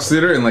Pomona, right? Fox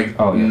Theater, in like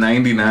Oh, yes.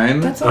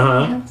 '99. That's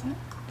Uh-huh.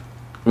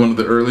 One of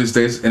the earliest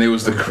days, and it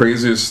was the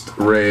craziest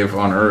rave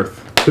on earth.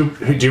 Who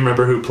do you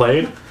remember who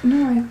played?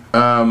 No,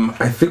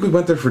 I think we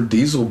went there for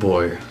Diesel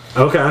Boy,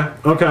 Okay,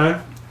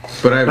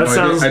 but I have that no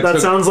sounds idea.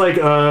 sounds like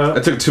I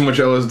took too much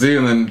LSD,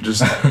 and then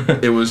just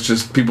it was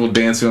just people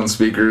dancing on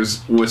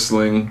speakers,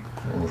 whistling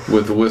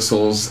with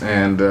whistles,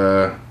 and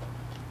I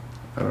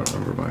don't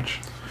remember much.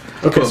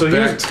 okay. Well, So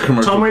back to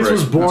commercial Tom Waits break.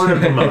 was born in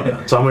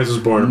Pomona. Tom Waits was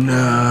born. In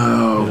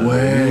No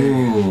way!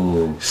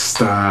 Ooh.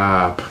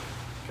 Stop.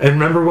 And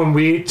remember when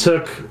we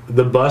took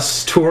the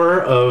bus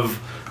tour of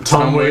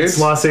Tom Waits' Waits?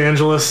 Los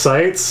Angeles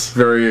sites?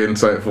 Very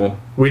insightful.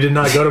 We did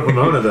not go to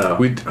Pomona though.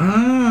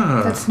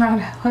 that's not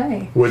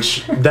LA.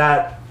 Which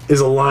that is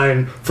a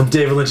line from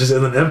David Lynch's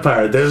Inland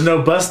Empire. There's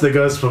no bus that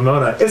goes to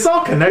Pomona. It's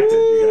all connected,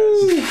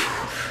 you guys.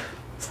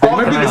 It's It all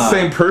might be the connected.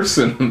 same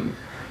person.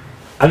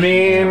 I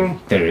mean,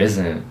 There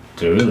isn't.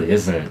 There really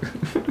isn't.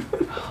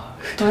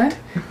 What?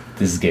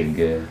 This is getting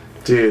good.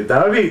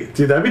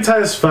 that'd be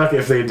tight as fuck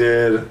if they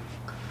did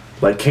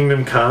like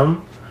Kingdom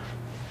Come,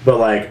 but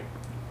like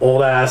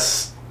old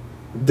ass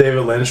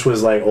David Lynch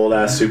was like old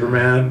ass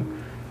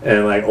Superman,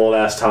 and like old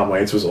ass Tom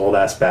Waits was old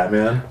ass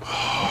Batman.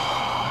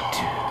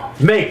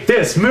 Make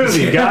this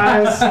movie,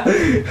 guys.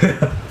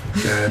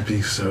 That'd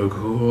be so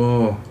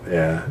cool.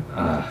 Yeah,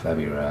 That'd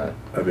be rad.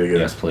 that'd be good.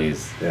 Yes,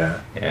 please. Yeah.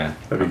 Yeah.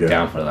 That'd be I'm good.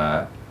 down for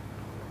that.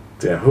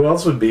 Damn, who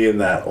else would be in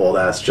that old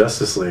ass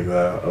Justice League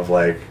though? Of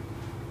like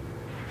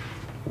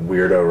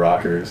weirdo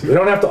rockers. They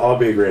don't have to all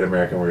be great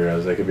American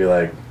weirdos. They could be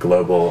like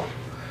global.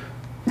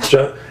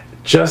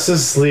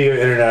 Justice League of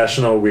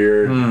International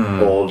weird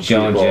old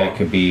Joan people. Jett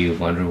could be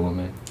Wonder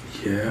Woman.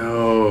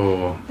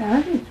 Yo.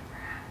 That would be.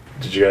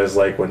 Did you guys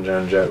like when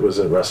Joan Jett was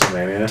at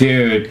WrestleMania?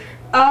 Dude.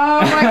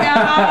 Oh my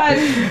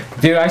god,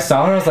 Dude, I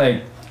saw her. I was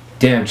like,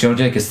 damn, Joan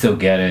Jett could still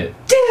get it.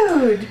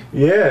 dude,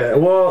 Yeah,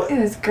 well, it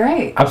was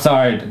great. I'm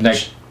sorry,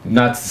 like,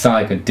 not to sound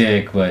like a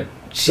dick, but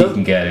she Does-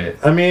 can get it.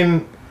 I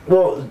mean,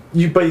 well,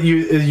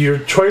 your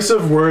choice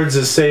of words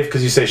is safe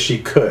because you say she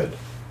could.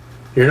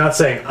 You're not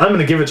saying I'm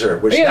gonna give it to her,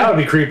 which Yeah. that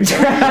would be creepy.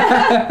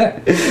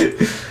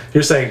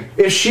 You're saying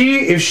if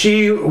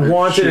she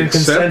wanted and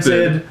accepted.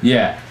 consented,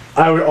 Yeah.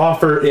 I would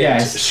offer it.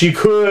 Yes. She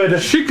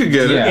could, She could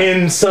get Yeah. it.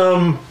 in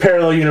some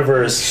parallel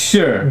universe,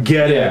 Sure.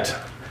 get Yeah. it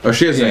Oh,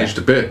 she hasn't Yeah. aged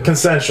a bit.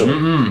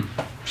 consensually.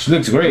 She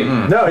looks great.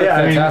 No, yeah,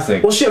 I mean,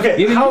 Fantastic. well, Even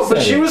you but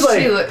said she it. was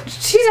like,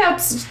 She's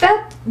out.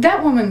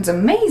 That woman's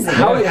amazing.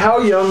 how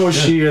young was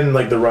she in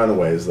like the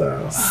Runaways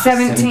though?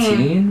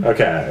 17.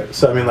 Okay,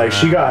 so I mean, like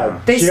she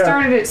got They she got-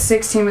 started at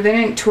 16, but they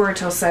didn't tour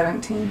till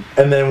 17.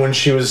 and then when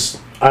she was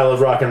I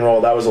Love Rock and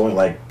Roll, that was only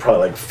like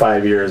probably like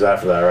 5 years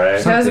after that,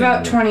 right? That was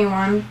about Something.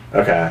 21.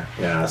 Okay,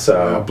 yeah,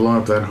 so Blowing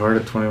up that hard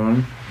at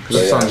 21. Yeah,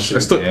 I yeah. heard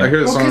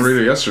the Well, song 'cause-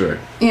 radio yesterday.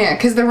 Yeah,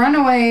 because the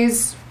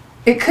Runaways,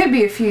 it could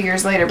be a few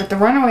years later, but the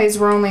Runaways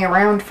were only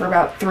around for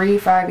about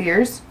 3-5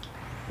 years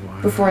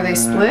before they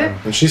split.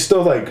 and she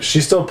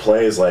still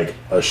plays like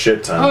a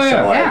shit ton. Oh, yeah.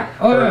 So, like, Yeah.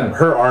 Oh, her, yeah.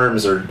 her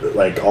arms are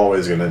like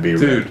always gonna be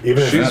Dude, ripped,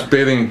 even she's if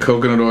bathing in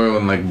coconut oil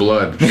and like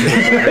blood.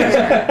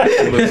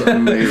 It looks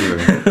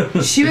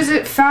amazing. She was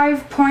at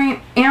 5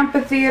 Point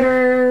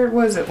Amphitheater,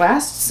 was it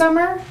last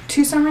summer?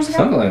 2 summers ago?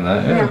 Something like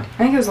that, Yeah, yeah. I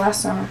think it was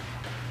last summer.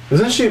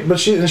 isn't she? But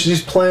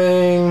she's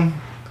playing.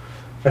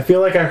 I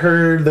feel like I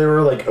heard they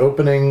were like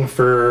opening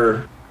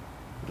for.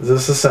 Is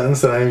this a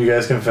sentence that any of you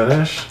guys can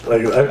finish?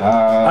 Like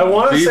I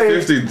want to say.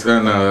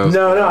 B50.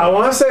 No, I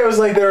want to say it was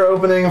like they were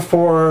opening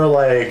for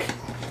like.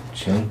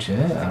 Joan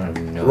Jett? I don't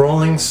even know.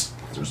 Rolling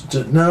Stones.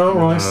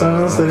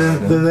 They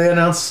didn't. Did they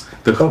announce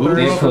The Who? openers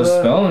They for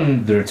that?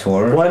 postponed their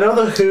tour. Well, I know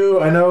the Who.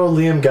 I know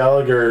Liam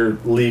Gallagher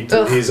leaked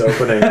that he's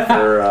opening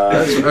for.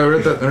 I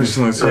read that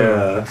recently. So.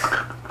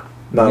 Yeah.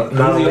 Not a Who's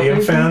the Liam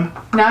opening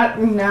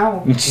fan.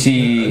 No.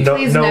 She. No,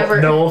 Please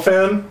never. Noel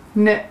fan.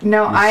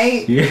 No,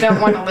 I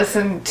don't want to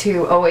listen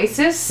to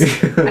Oasis.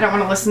 I don't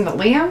want to listen to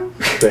Liam.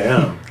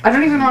 Damn. I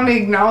don't even want to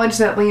acknowledge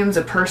that Liam's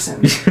a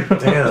person. Damn.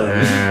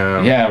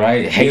 Damn. Yeah,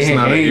 right. Hey, He's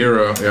not a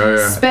hero.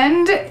 Yeah.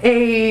 Spend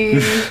a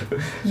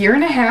year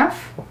and a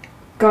half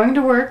going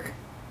to work,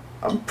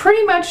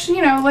 pretty much,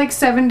 like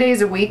 7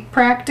 days a week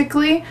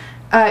practically,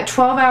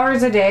 12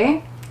 hours a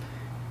day,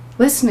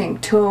 listening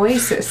to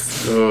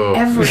Oasis Oh.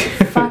 every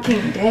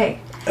fucking day.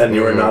 And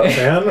you were not a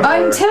fan? Or?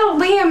 Until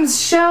Liam's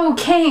show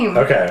came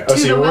Okay. to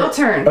the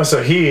Wiltern. Oh,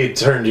 so he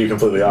turned you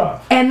completely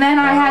off. And then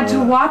I had to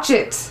watch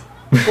it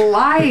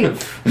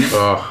live.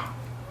 Oh.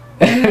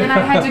 And then I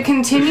had to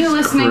continue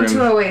listening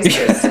to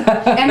Oasis.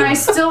 And I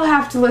still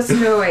have to listen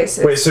to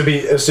Oasis. Wait,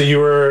 so you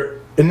were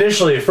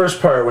initially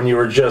first part when you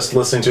were just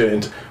listening to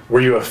it.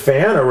 Were you a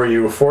fan or were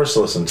you forced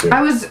to listen to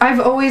it? I've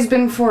always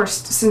been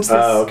forced since this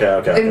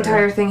okay.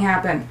 entire thing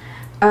happened.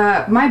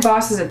 My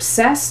boss is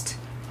obsessed,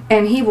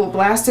 and he will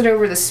blast it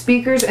over the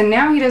speakers. And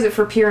now he does it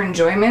for pure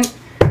enjoyment,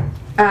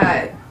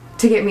 to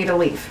get me to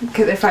leave.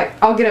 Because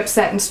I'll get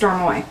upset and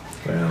storm away.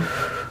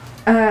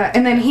 Yeah.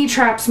 And then he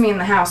traps me in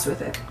the house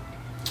with it.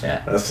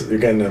 Yeah. You're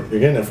getting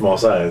it from all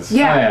sides.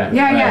 Yeah.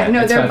 No,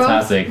 It's they're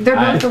fantastic.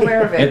 both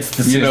aware of it. It's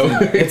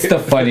the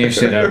funniest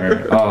shit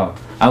ever. Oh,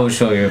 I will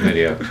show you a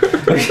video.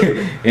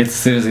 It's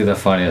seriously the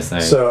funniest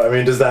thing. So, I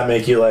mean, does that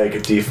make you like a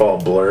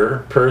default Blur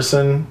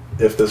person?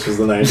 If this was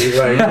the 90s,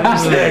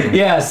 like,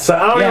 yes. So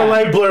I don't even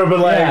like Blur, but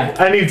like, Yeah.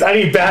 I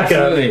need backup.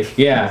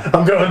 Absolutely. Yeah.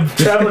 I'm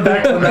traveling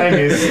back to the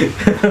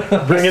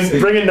 90s,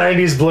 bringing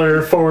 90s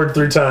Blur forward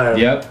through time.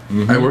 Yep.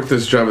 I worked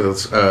this job at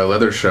this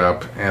leather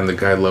shop, and the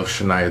guy loved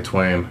Shania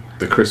Twain,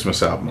 the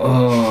Christmas album.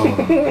 Oh.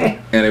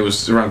 And it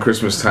was around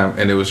Christmas time,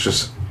 and it was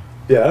just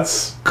Yeah,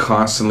 that's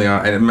constantly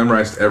on. And it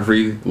memorized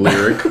every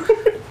lyric.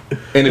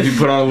 And if you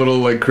put on a little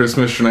like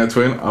Christmas Shania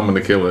Twain, I'm gonna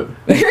kill it.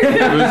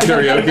 It was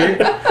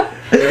karaoke.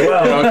 It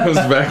all comes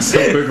back so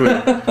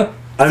quickly.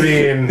 I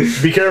mean,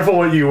 be careful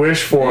what you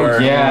wish for.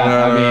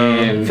 Yeah.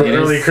 I mean, For it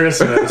early is-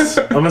 Christmas.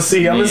 I'm gonna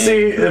see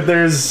if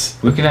there's.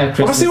 We can have I want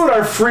Christmas. to see what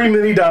our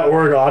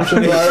freemini.org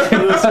options are for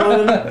this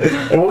one,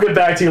 and we'll get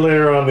back to you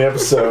later on in the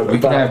episode. We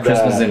can have about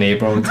Christmas that. in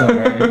April. It's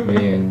alright. I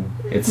mean,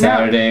 it's No.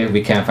 Saturday.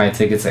 We can't find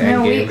tickets to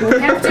No, we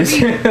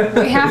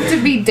Endgame. have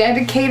to be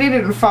dedicated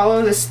and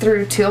follow this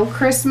through till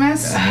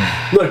Christmas.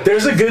 Look,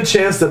 there's a good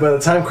chance that by the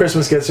time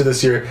Christmas gets here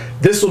this year,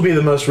 this will be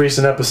the most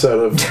recent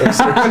episode of Searches.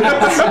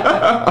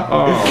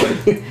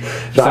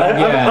 No,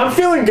 yeah. I'm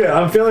feeling good.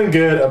 I'm feeling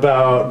good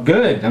about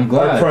Good. I'm our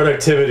glad.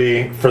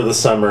 productivity for the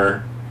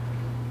summer.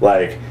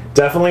 Like,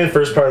 definitely the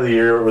first part of the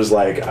year was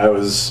like I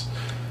was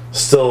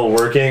still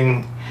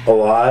working a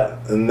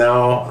lot, and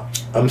now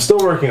I'm still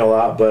working a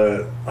lot,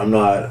 but I'm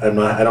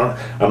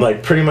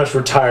like pretty much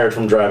retired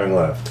from driving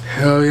Lyft.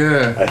 Hell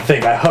yeah.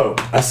 I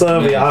hope. I still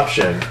have the Yeah.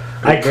 option.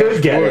 I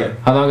could get it.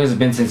 How long has it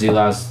been since you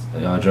last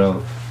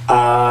drove?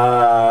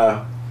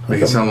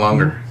 Make it sound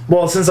longer.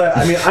 Well, since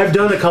I've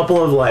done a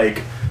couple of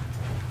like,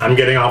 I'm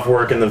getting off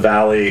work in the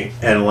valley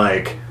and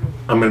like,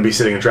 I'm gonna be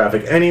sitting in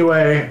traffic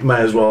anyway. Might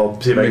as well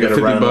see if I Make can it get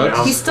a run 50 on the bucks?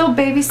 house. He's still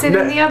babysitting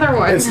No, the other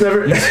one. It's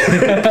never. It's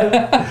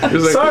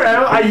like, Sorry,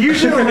 I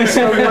usually only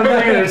smoke one thing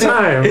at a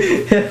time.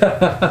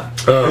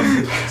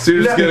 so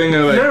you're just getting a,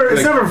 like,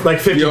 It's never like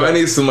 50. yo, I bucks.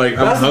 need some like, I'm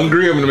That's-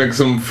 hungry. I'm gonna make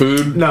some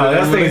food. No,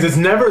 that's the thing is it's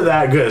never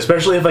that good,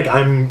 especially if like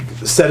I'm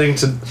setting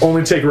to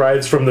only take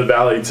rides from the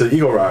valley to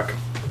Eagle Rock.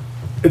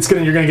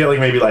 You're gonna get like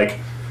maybe like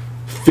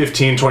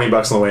 15, 20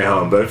 bucks on the way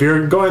home. But if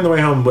you're going the way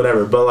home,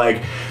 whatever. But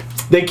like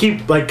they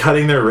keep like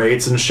cutting their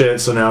rates and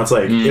shit, so now it's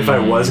like if I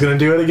was gonna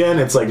do it again,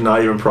 it's like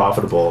not even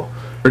profitable.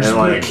 Or just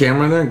And, put like, a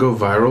camera in there and go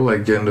viral,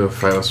 like get into a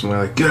fight with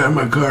somebody, like, get out of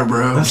my car,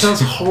 bro. that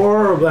sounds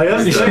horrible. Like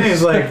that's the thing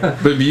is like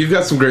But you've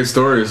got some great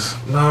stories.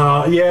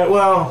 yeah,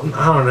 well,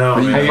 I don't know.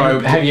 You-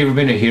 man. Have you ever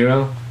been a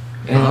hero?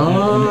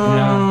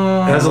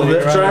 No. As a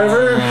Lyft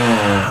driver,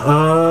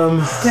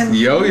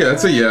 Yo, yeah,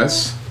 that's a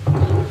yes.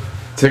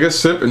 Take a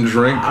sip and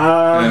drink,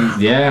 and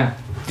Yeah.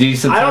 Do you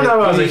some I don't time-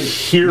 know if I was a you need-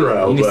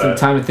 hero, You need some but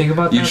time to think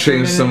about that. you for a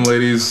change some minute?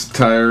 ladies'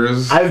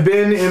 tires. I've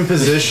been in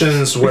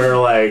positions where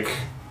like,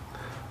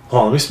 hold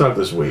on, let me smoke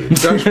this weed.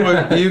 Josh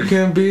Boyd, you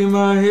can be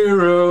my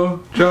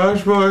hero,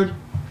 Josh Boyd.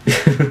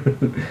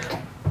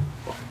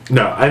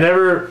 No, I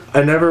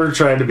never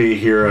tried to be a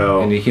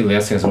hero. And he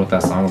asking us what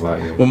that song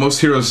about you. Well, most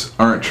heroes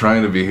aren't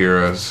trying to be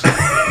heroes.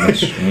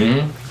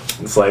 Mhm.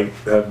 It's like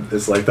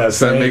that.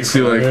 So that makes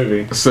you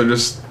movie. like, so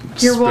just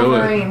You're spill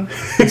Wolverine.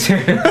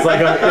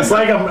 It's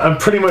like I'm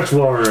pretty much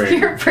Wolverine.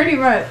 You're pretty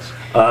much.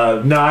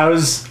 No,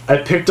 I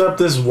picked up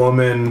this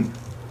woman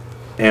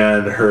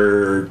and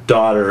her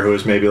daughter, who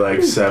was maybe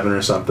like 7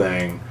 or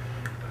something,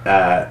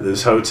 at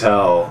this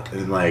hotel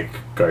in like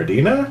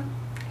Gardena,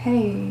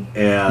 Hey.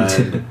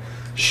 and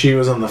she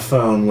was on the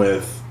phone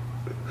with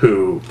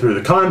who, through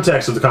the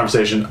context of the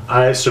conversation,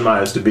 I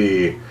surmised to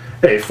be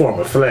a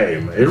former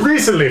flame, a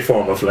recently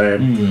former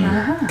flame,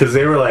 because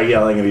they were like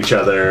yelling at each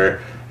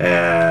other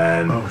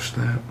and Oh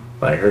snap!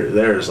 like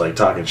they're just like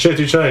talking shit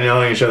to each other and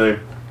yelling at each other.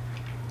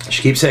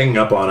 She keeps hanging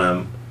up on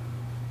him,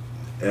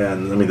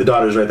 and I mean the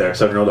daughter's right there,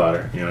 7-year-old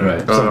daughter, you know,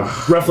 Right. so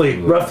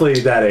roughly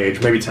that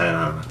age, maybe 10.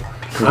 I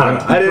don't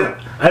know.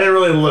 I didn't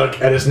really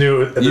look at his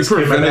new. At You this kid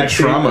in the prevented backseat.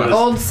 trauma. It was-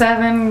 Old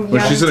 7. When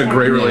young she's in a 10.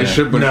 great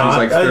relationship, when No, she's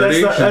like that's 30, the-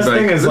 she's that's the like,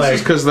 thing is, this like- is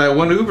because that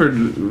one Uber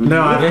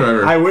No, Lyft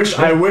driver. I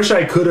wish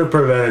I could have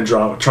prevented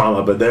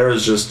trauma, but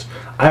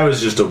I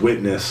was just a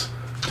witness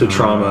to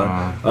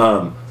trauma.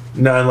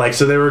 No, and like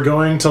so they were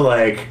going to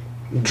like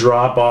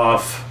drop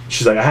off.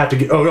 She's like, I have to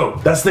get. Oh no,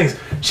 that's the thing.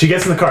 She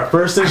gets in the car.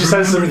 First thing she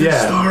says to me, remember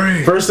this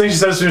story. First thing she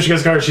says to me, when she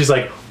gets in the car. She's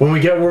like, when we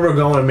get where we're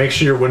going, make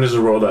sure your windows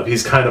are rolled up.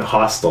 He's kind of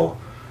hostile,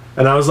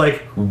 and I was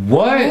like,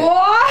 What?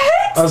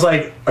 What? I was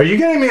like, are you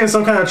getting me in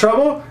some kind of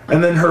trouble?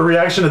 And then her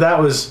reaction to that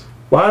was,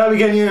 why would I be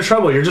getting you in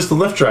trouble? You're just a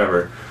Lyft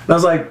driver. And I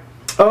was like,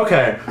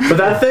 okay. But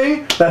that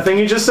thing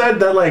you just said,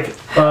 that like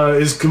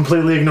is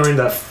completely ignoring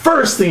that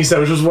first thing you said,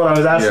 which was what I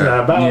was asking Yeah.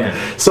 that about.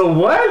 Yeah. So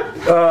what?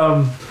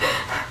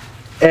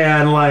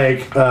 And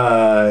like,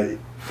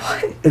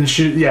 and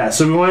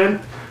so we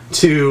went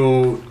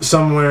to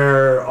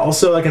somewhere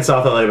also like in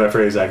South LA, but I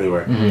forget exactly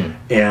where.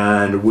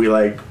 And we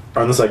like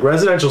are on this like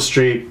residential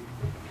street.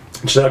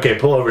 And she's like, okay,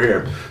 pull over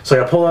here.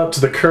 So I pull up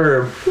to the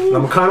curb. And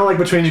I'm kind of like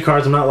between two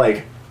cars. I'm not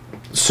like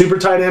super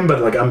tight in,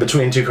 but like I'm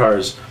between two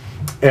cars.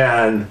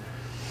 And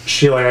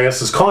she like I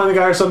guess is calling the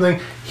guy or something.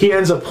 He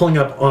ends up pulling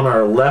up on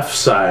our left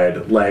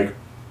side, like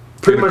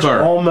pretty In the much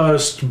car.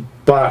 almost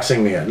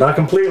boxing me in. Not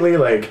completely,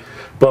 like,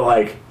 but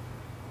like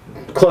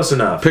close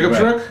enough. Pickup Right.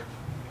 truck?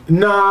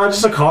 Nah,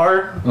 just a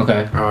car.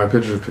 Okay. Oh, I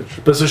pictured a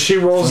picture. But so she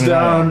rolls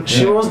down.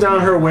 She rolls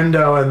down her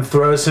window and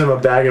throws him a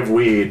bag of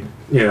weed,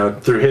 you know,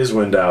 through his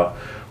window.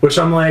 Which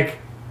I'm like,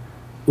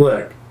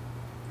 look,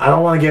 I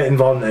don't want to get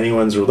involved in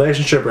anyone's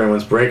relationship or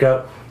anyone's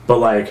breakup, but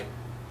like,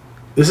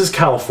 this is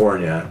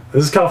California.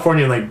 This is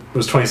California, and like it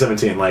was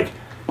 2017. Like,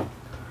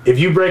 if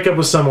you break up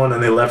with someone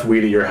and they left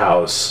weed at your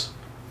house,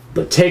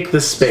 but take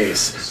the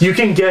space. You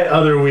can get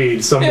other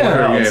weed somewhere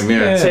Yeah, else.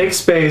 yeah. Take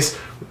space.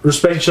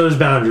 Respect each other's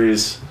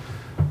boundaries.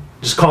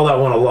 Just call that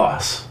one a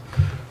loss.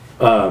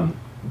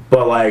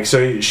 But like,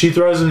 so she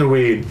throws in the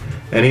weed,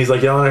 and he's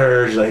like yelling at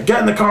her. She's like, "Get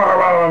in the car!"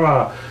 Blah,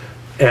 blah, blah.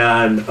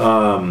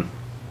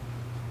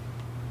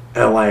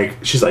 And like,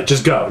 she's like,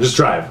 "Just go, just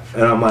drive."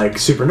 And I'm like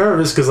super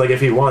nervous because like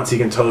if he wants, he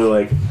can totally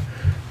like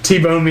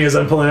T-bone me as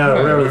I'm pulling out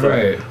or whatever.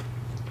 Right.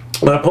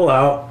 But I pull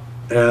out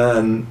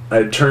and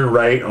I turn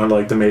right on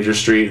like the major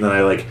street, and then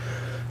I like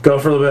go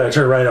for a little bit. I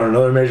turn right on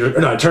another major.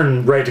 No, I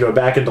turn right to go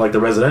back into like the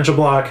residential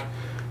block.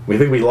 We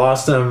think we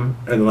lost him,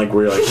 and then like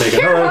we're like making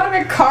You're another.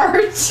 on a car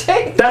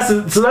chase. That's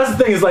the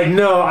thing is like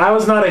no, I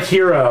was not a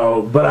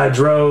hero, but I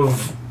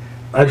drove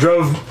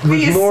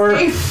with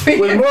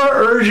more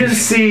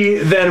urgency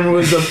than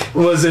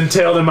was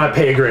entailed in my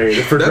pay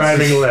grade for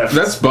driving Lyft.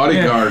 That's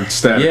bodyguard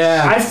status.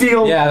 Yeah. I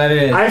feel that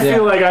is. I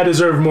feel like I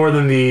deserve more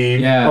than the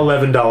Yeah.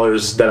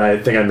 $11 that I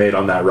think I made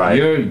on that ride.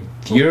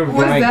 You're Was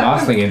Ryan that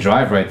Gosling in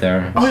Drive right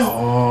there.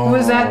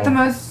 Was that the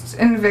most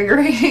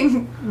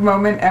invigorating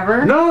moment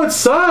ever? No, it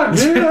sucked,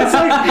 dude.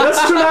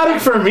 That's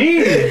traumatic for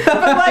me.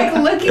 But like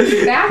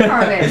looking back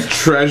on it,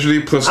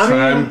 Tragedy plus I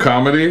time mean-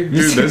 comedy, dude.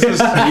 This is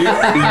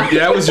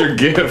that was your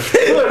gift.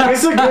 Look,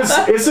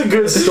 it's a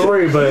good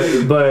story,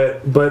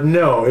 but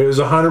no, it was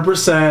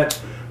 100%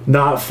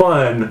 not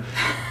fun.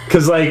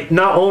 Cause like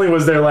not only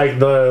was there like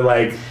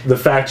the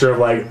factor of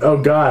like,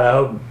 oh god, I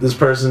hope this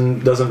person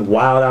doesn't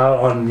wild out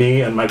on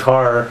me and my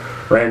car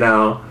right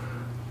now.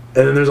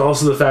 And then there's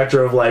also the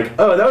factor of like,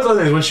 oh, that was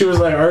other things. When she was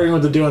like arguing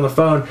with the dude on the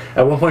phone,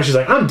 at one point she's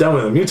like, I'm done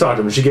with him. You talk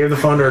to him. And she gave the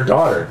phone to her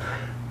daughter.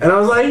 And I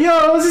was like,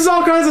 yo, this is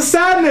all kinds of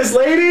sadness,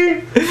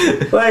 lady.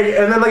 Like,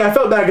 and then like I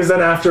felt bad because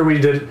then after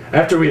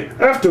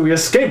we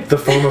escaped the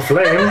former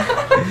flame,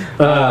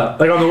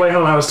 like on the way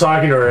home I was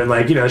talking to her and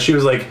like, you know, she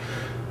was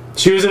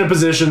in a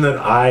position that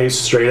I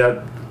straight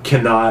up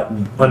cannot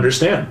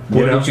understand.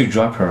 Where know? did you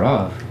drop her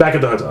off? Back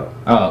at the hotel.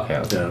 Oh,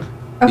 okay. Yeah.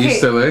 okay,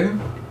 East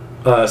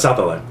LA. South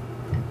LA.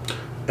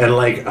 And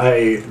like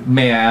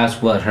May I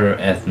ask what her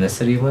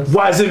ethnicity was?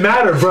 why does it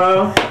matter,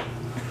 bro?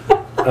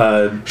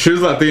 She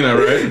was Latina,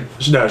 right?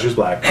 No, she was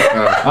black.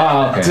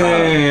 Oh, okay.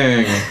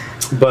 Dang.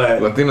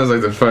 But Latinos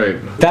like to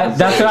fight. That's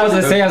what I was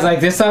gonna say. I was like,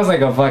 this sounds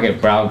like a fucking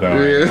brown girl.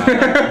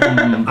 Right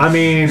now. I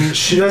mean,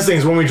 she does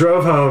things. When we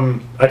drove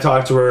home, I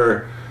talked to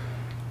her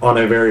on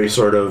a very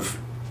sort of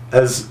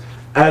as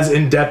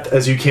in depth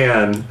as you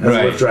can as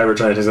Right. a Lyft driver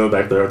trying to take someone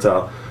back to their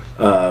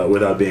hotel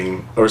without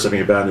being overstepping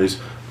your boundaries.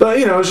 But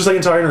you know, it's just like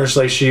in talking to her,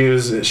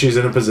 she's like she's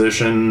in a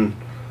position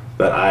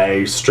that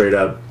I straight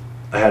up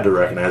I had to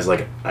recognize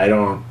like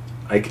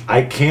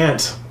I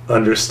can't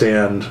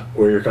understand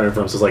where you're coming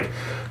from. So it's like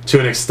to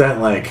an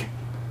extent like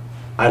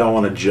I don't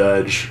want to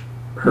judge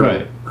her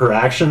Right. her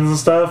actions and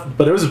stuff,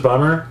 but it was a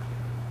bummer.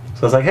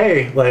 So I was like,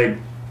 hey, like,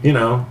 you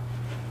know,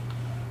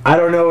 I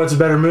don't know what's a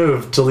better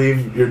move, to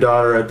leave your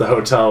daughter at the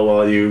hotel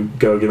while you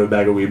go give a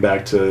bag of weed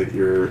back to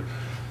your.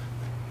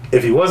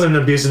 If he wasn't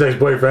an abusive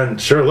ex-boyfriend,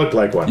 sure looked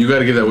like one. You got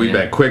to get that weed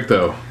Yeah. back quick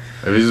though.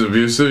 If he's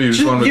abusive, you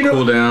just want him You to know,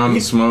 cool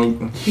down, smoke.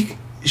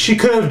 She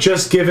could have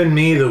just given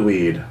me the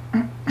weed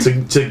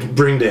to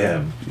bring to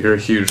him. You're a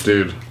huge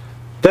dude.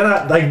 Then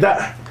I like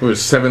that. It was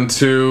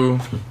 7'2",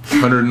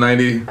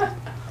 190.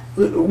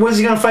 Was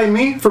he gonna fight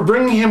me for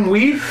bringing him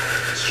weed?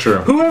 It's true.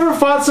 Whoever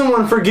fought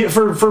someone for bringing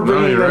No,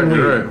 them you're right. weed?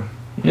 You're right.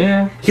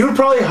 Yeah. He would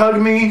probably hug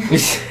me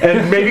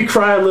and maybe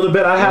cry a little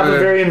bit. I have a Right.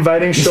 very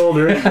inviting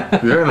shoulder. Yeah, I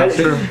that's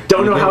true.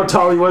 don't know how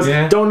tall he was.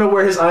 Yeah. Don't know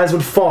where his eyes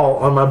would fall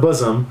on my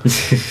bosom.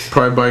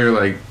 Probably by your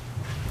like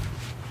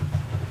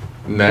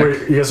neck.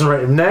 Where, you guys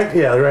right neck?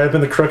 Yeah, right up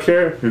in the crook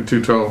here. You're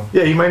too tall.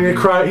 Yeah, you might need to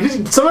cry.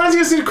 Sometimes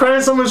you just need to cry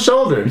on someone's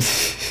shoulder.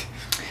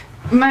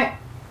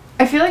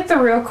 I feel like the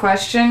real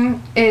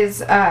question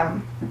is,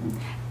 how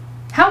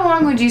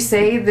long would you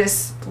say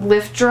this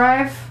Lyft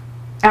drive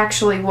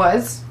actually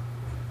was?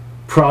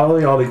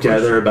 Probably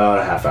altogether about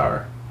a half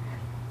hour.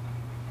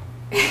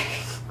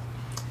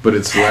 But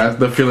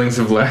the feelings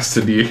have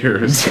lasted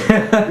years.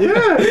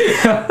 Yeah.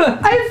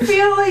 I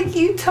feel like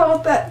you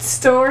told that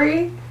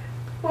story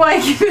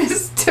like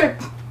this took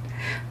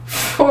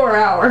 4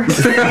 hours.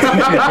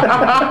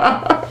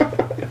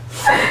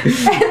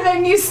 And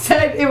then you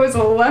said it was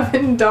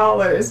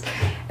 $11.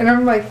 And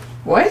I'm like,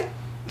 what?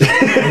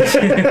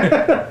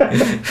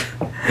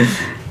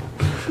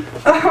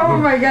 Oh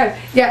my god.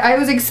 Yeah, I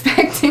was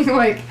expecting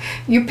like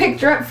you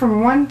picked her up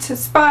from one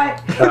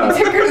spot, you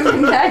took her to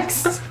the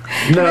next,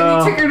 and then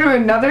No. you took her to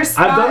another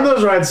spot. I've done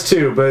those rides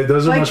too, but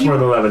those are Like much you- more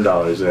than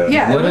 $11. Yeah.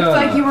 Yeah, it What, looked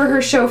like you were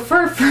her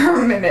chauffeur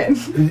for a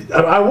minute.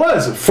 I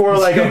was for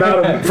like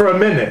for a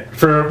minute,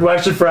 for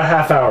a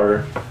half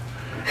hour,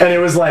 and it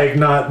was like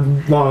not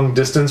long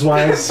distance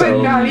wise. But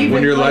So not even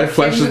When your like life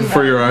flashes in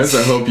before your eyes,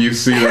 I hope you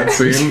see that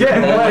scene.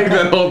 yeah, like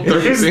that whole 30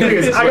 here's the thing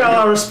is, seconds. I got a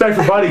lot of respect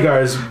for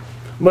bodyguards.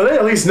 Well, they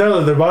at least know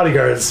that they're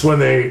bodyguards when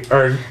they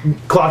are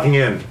clocking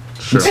in.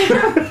 Sure.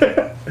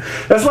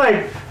 That's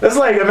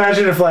like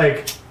imagine if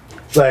like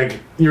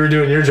you were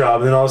doing your job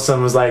and then all of a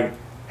sudden was like,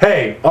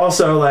 hey,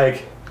 also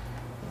like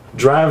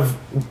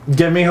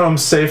get me home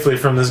safely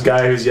from this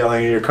guy who's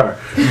yelling at your car.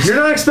 You're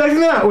not expecting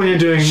that when you're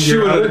doing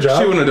your other job.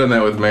 She wouldn't have done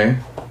that with me.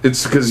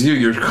 It's because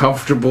you're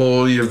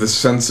comfortable. You have the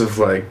sense of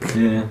like.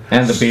 Yeah.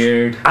 And the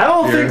beard. I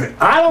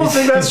don't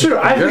think that's true.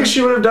 I Yeah. think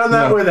she would have done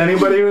that No. with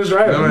anybody who was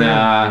driving. No,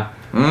 Nah.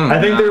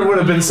 I think there would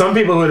have been some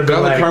people who would have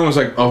Got been in the car and like, was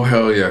like, oh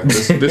hell yeah,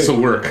 this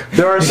will work.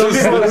 there are some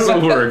people This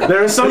will who, work.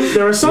 there are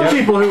some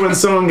people who, when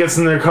someone gets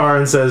in their car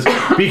and says,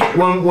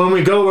 when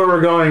we go where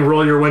we're going,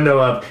 roll your window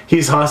up,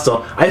 he's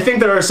hostile. I think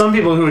there are some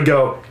people who would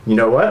go, you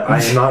know what,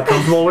 I am not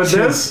comfortable with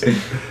this.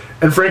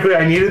 And frankly,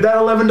 I needed that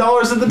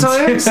 $11 at the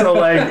time, so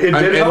like it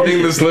I'm did help.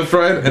 ending this Lyft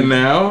ride, and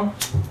now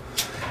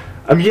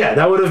Yeah,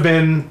 that would have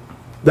been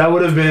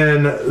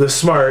the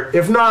smart,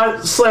 if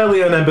not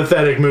slightly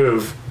unempathetic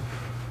move.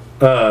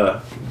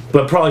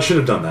 But probably should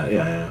have done that.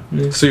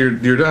 Yeah. so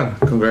you're done.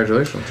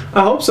 Congratulations.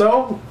 I hope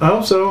so.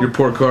 Your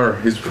poor car.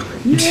 He's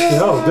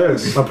No,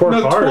 this my poor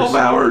cars.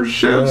 12-hour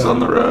shifts on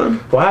the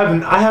road. Well,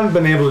 I haven't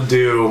been able to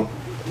do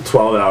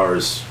 12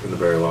 hours in a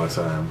very long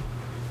time.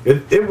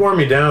 It wore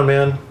me down,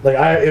 man. Like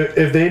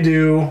if they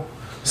do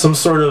some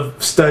sort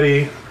of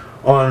study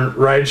on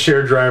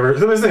rideshare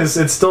drivers,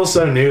 it's still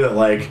so new that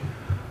like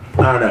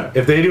I don't know.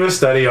 If they do a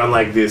study on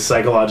like the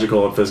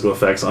psychological and physical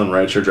effects on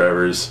rideshare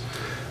drivers,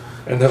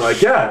 and they're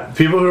like, yeah,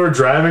 people who are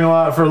driving a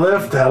lot for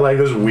Lyft had like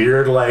this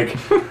weird like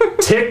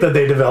tick that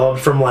they developed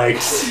from like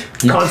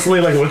constantly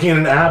like looking at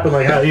an app and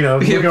like how You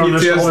looking have over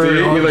their shoulder.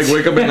 PTSD. You like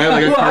wake up at night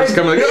like a Well, car's I-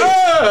 coming like,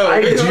 oh!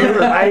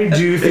 I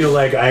do feel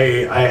like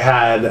I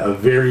had a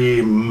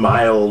very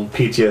mild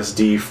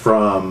PTSD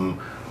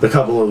from the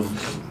couple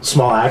of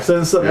small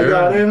accidents that I Yeah.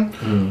 got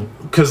in,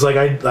 because like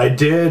I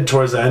did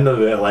towards the end of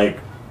it like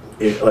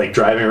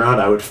driving around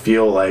I would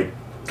feel like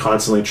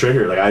constantly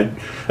triggered. Like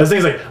that's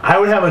things like I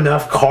would have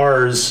enough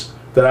cars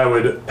that I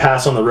would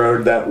pass on the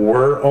road that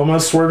were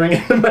almost swerving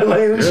into my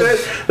lane and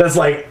shit. That's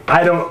like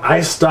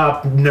I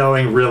stopped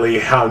knowing really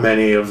how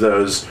many of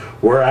those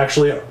were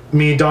actually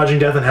me dodging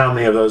death and how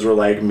many of those were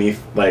like me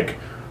like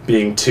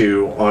being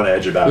too on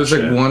edge about There's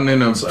shit. like one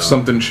in a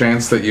something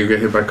chance that you get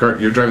hit by a car.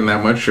 You're driving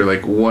that much. You're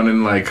like one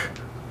in like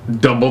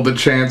double the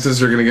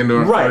chances you're gonna get into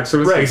a car Right,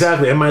 accident. right,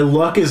 exactly. And my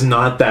luck is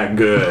not that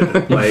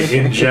good, like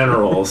in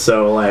general.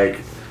 So like,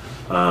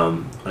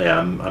 yeah,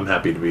 I'm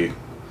happy to be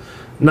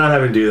not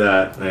having to do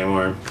that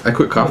anymore. I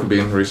quit Coffee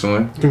Bean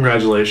recently.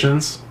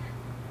 Congratulations.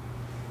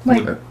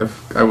 Like,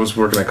 I was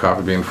working at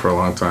Coffee Bean for a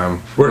long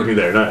time. Working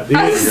there, not he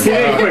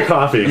didn't quit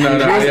coffee. No,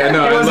 yeah,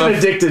 no, he I wasn't love-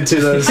 addicted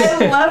to those.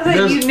 I love that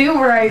There's- you knew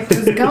where I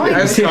was going.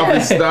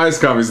 The iced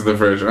coffee's in the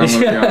fridge. I'm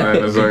working on that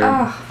in a second.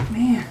 Oh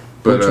man.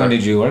 But Which one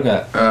did you work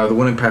at? the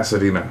one in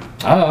Pasadena.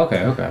 Oh,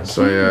 okay.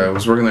 So I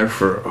was working there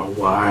for a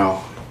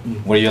while.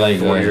 Were you like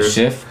 4 years.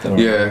 shift? Or?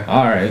 Yeah.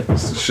 All right.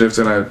 Shift,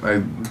 and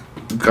I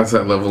got to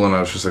that level, and I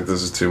was just like,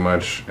 this is too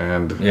much.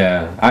 And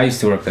Yeah, I used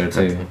to work there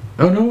too.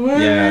 oh no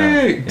way!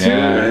 Yeah. Dude,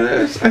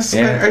 Yeah. I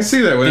see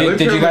that. When I lived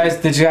Did here, you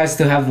guys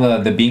still have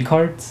the bean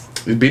cards?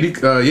 the Benny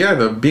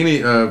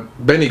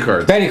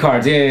cards. Benny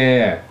cards,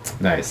 yeah.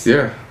 Nice.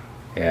 Yeah.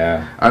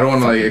 Yeah. I don't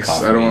want to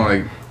Fucking I don't want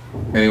like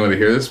anyone to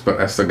hear this, but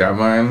I still got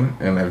mine,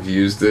 and I've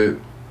used it.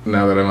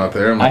 Now that I'm out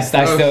there, I'm like, I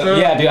still,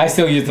 yeah, dude, I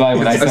still use mine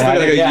when I I still still had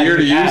got like it. a year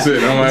to use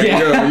it. I'm like,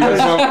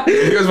 Yeah. yo,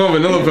 you guys want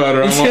vanilla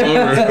powder? I'm all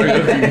over.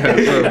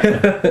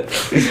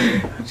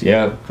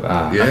 Yep.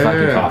 I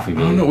fucking coffee I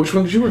don't know. bean. Which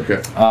one did you work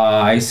at?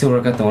 I used to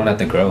work at the one at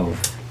the Grove.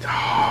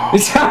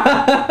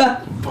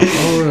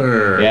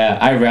 Baller. Yeah,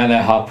 I ran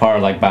that hot par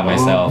like by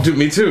myself. Dude,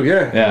 me too.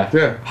 Yeah. Yeah.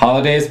 Yeah.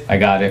 Holidays, I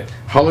got it.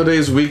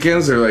 Holidays,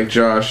 weekends, they're like,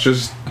 Josh,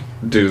 just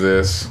do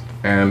this.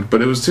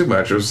 But it was too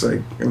much. It was like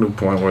a new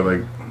point where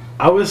like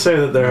I would say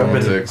that there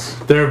politics.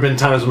 have been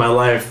times in my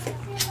life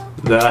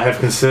that I have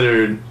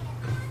considered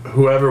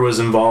whoever was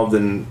involved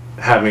in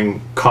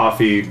having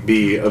coffee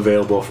be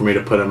available for me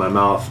to put in my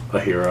mouth a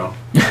hero.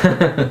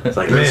 It's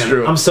like, That's man,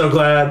 true. I'm so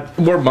glad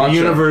More matcha. the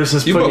universe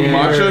has You put put me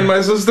matcha here. in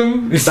my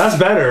system? That's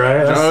better,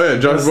 right? That's, Oh yeah,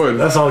 Josh that's, Wood.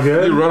 That's all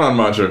good. You run on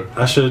matcha.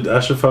 I should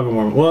fucking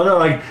more. Well, no,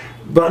 like,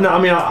 but no,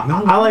 I mean,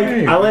 I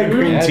like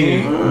green Yeah,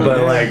 tea, dude.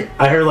 but like,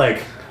 I hear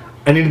like,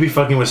 I need to be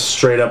fucking with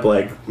straight up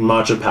like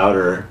matcha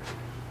powder,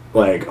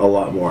 like a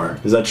lot more.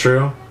 Is that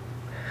true?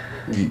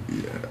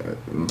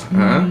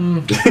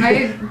 Huh?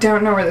 I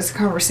don't know where this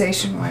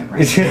conversation went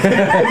right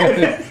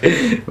now.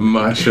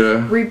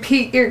 Matcha.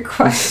 Repeat your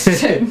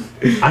question.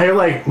 I hear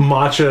like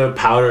matcha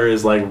powder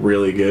is like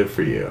really good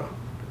for you.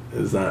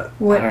 Is that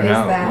What I is don't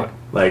know. that?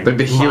 like Like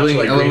the healing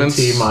like elements?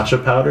 green tea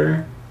matcha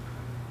powder?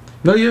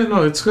 No,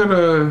 it's got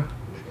a.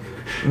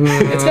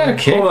 It's got a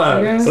kick. Hold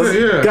on, Yeah. Let's-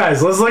 Yeah.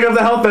 guys, let's look up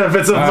the health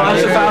benefits of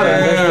matcha Yeah,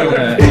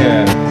 powder.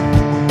 yeah.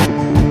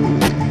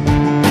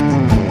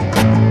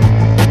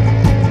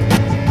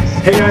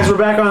 Hey guys, we're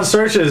back on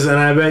searches, and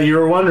I bet you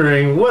were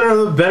wondering, what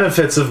are the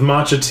benefits of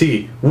matcha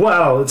tea?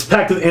 Well, it's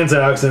packed with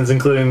antioxidants,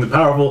 including the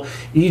powerful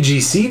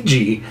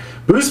EGCG,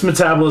 boosts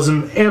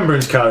metabolism and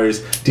burns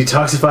calories,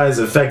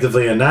 detoxifies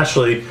effectively and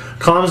naturally,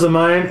 calms the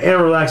mind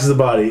and relaxes the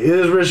body. It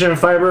is rich in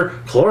fiber,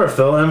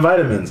 chlorophyll, and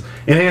vitamins,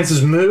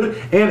 enhances mood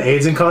and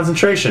aids in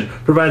concentration,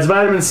 provides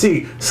vitamin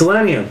C,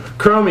 selenium,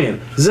 chromium,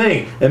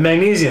 zinc, and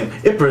magnesium.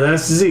 It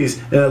prevents disease,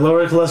 and it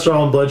lowers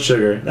cholesterol and blood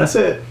sugar. That's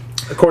it,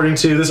 according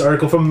to this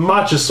article from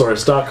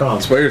matchasource.com.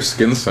 That's why your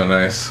skin's so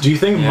nice. Do you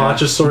think Yeah.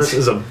 Matchasource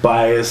is a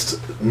biased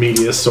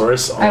media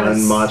source I on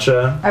was-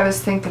 matcha? I was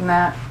thinking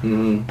that.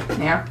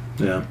 Yeah.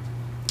 Yeah.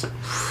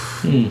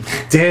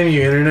 Damn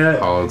you,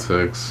 internet!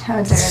 Politics.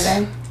 How dare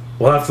they?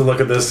 We'll have to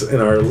look at this in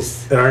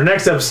our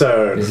next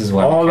episode. This is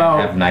why all we can't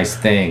about have nice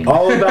things.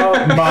 all about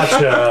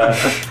matcha.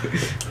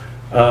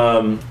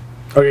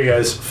 Okay,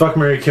 guys, fuck,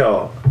 marry,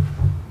 kill.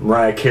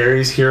 Mariah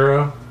Carey's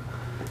hero,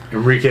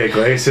 Enrique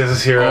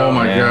Iglesias' hero, Oh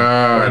my man. or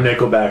god.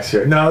 Nickelback's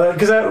hero. No,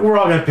 because we're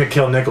all gonna pick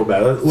kill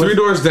Nickelback. Three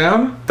Doors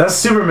Down? That's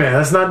Superman.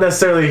 That's not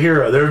necessarily a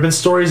hero. There have been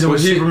stories in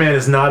which Was he- Superman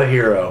is not a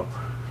hero.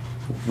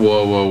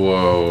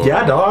 Whoa.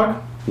 Yeah, dog.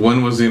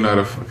 When was he not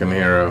a fucking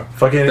hero?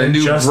 Fucking That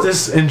new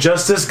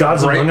Injustice,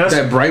 Gods Bright- Among Us.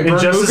 that Brightburn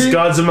Injustice, movie?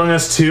 Gods Among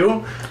Us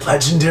 2,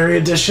 Legendary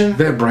Edition.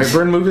 That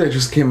Brightburn movie that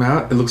just came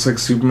out, it looks like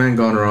Superman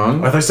gone I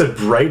wrong. thought I said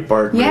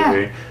Breitbart Yeah.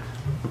 movie.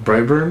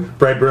 Brightburn?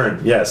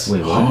 Brightburn, yes.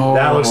 Wait, what? Oh.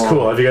 That looks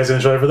cool. Have you guys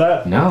enjoyed for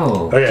that?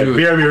 No. Okay, Dude.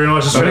 BRB, we're gonna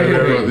watch this Okay,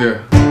 trailer. yeah.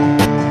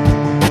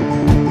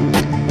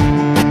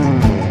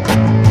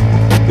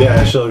 Yeah,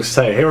 that shit looks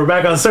tight. Hey, we're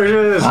back on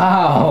Searches.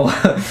 Wow.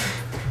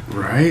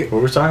 Right? What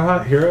were we talking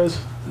about? Heroes?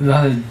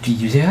 Yeah.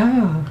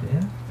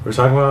 We're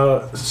talking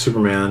about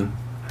Superman,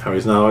 how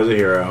he's not always a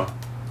hero.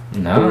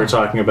 No. But we were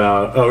talking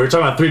about, we were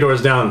talking about Three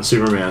Doors Down,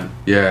 Superman.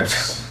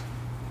 Yes.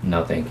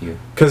 No, thank you.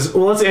 Because,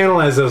 well, let's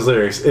analyze those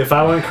lyrics. If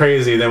I went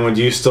crazy, then would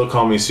you still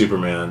call me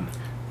Superman?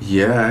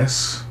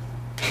 Yes.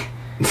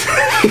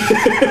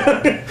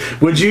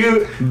 Would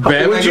you?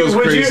 Batman would you, goes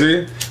would crazy.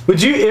 You,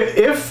 would you?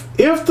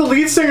 If the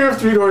lead singer of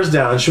Three Doors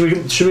Down,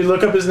 should we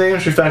look up his name?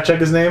 Should we fact check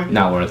his name?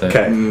 Not worth it.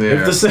 Okay. Yeah.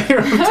 If the singer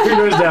of Three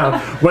Doors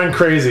Down went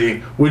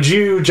crazy, would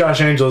you,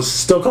 Josh Angels,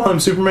 still call him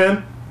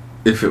Superman?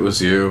 If it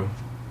was you.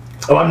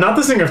 Oh, I'm not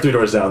the singer of Three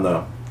Doors Down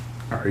though.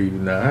 Are you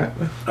not?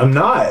 I'm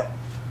not.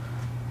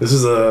 This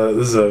is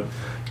a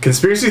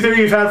conspiracy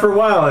theory you've had for a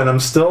while, and I'm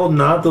still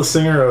not the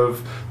singer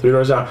of Three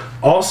Doors Down.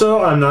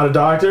 Also, I'm not a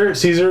doctor.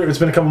 Caesar, it's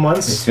been a couple It's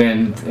months.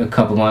 been a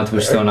couple months. We're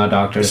still not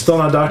doctors. Still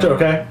not a doctor.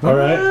 Okay. All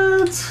right.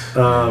 What?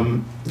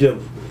 Yeah.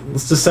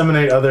 Let's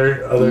disseminate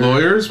other.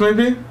 Lawyers,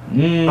 maybe?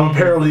 Mm. I'm a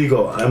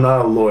paralegal. I'm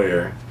not a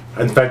lawyer.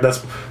 In fact, that's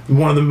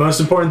one of the most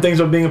important things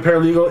about being a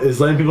paralegal is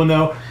letting people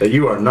know that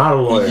you are not a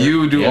lawyer.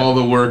 You do Yeah. all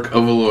the work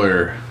of a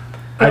lawyer.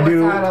 I But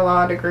do. without a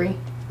law degree.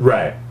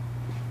 Right.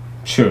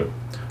 Sure.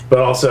 But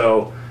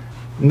also,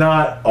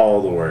 not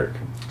all the work.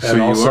 So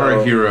you are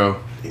a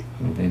hero.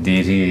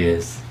 Indeed, he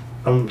is.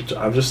 I'm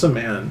just a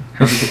man.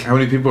 How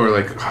many people are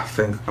like,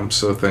 I'm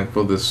so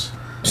thankful this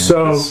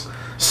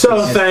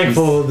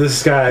Thankful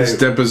this guy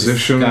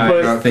deposition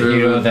Guy got is the through.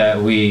 hero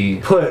that we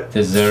put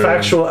deserve,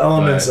 factual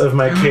elements but- of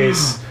my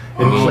case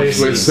in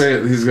places. Wait, say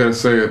it. He's gotta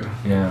say it.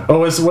 Yeah. Oh,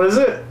 what is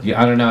it?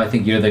 I don't know. I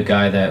think you're the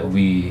guy that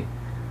we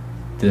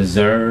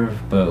deserve,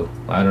 but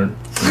I don't.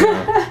 You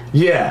know,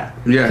 Yeah.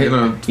 Yeah, you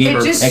know.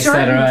 It just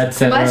etc., shortens.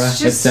 etc., Let's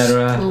just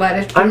etc. let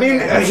it. I mean,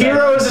 a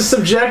hero is a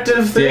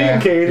subjective thing, Yeah.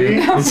 Katie.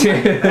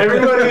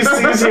 Everybody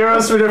sees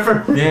heroes for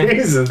different Yeah.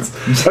 reasons.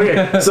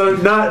 Okay, so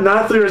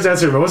not Three Words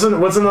Dance Hero, but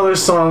what's another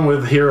song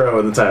with hero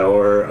in the title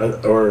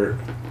or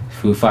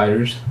Foo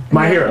Fighters.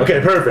 My Hero? Okay,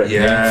 perfect.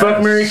 Yes.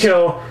 Fuck, Marry,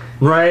 Kill,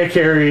 Mariah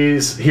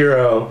Carey's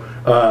Hero,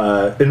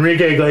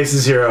 Enrique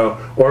Iglesias' Hero,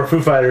 or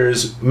Foo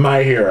Fighters'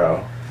 My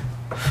Hero.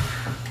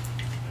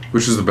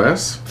 Which is the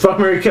best? Fuck,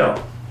 Marry,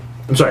 Kill.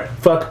 I'm sorry.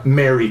 Fuck,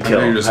 Marry, I Kill.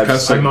 know you're just I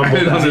cussing. mumbled I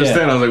didn't that.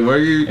 understand. I was like, why are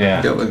you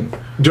Yeah. yelling?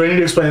 Do I need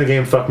to explain the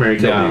game Fuck, Marry,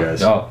 Kill to you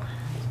guys? Oh.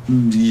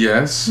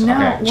 Yes. No.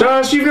 Okay. what?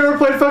 Josh, you've never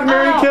played Fuck,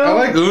 Marry, Kill? I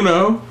like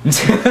Uno.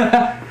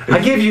 I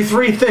give you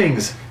three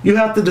things. You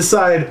have to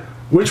decide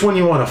which one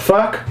you want to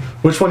fuck,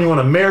 which one you want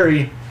to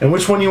marry, and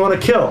which one you want to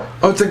kill.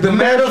 Oh, it's like the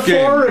match game.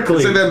 Metaphorically.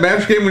 It's like that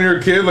match game when you're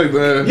a kid, like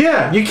the.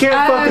 Yeah, you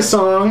can't fuck a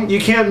song, you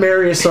can't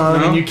marry a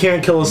song, No. and you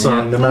can't kill a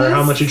song, no matter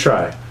how much you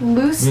try.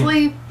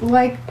 Loosely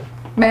like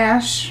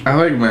MASH, I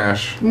like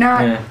MASH.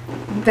 not Yeah.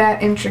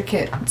 that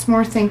intricate. It's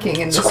more thinking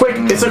in It's this. quick.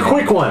 It's a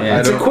quick one. Yeah.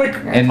 It's a I don't- quick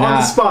And on not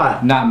the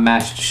spot. Not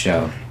matched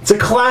show. It's a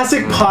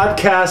classic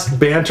podcast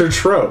banter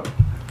trope.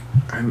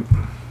 I'm-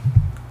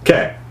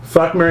 Okay,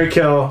 fuck, marry,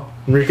 kill.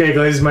 Enrique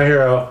Iglesias' My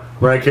Hero.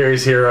 Mariah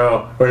Carey's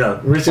Hero. Or no,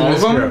 Enrique All of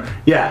Iglesias' them? Hero.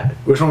 Yeah.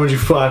 Which one would you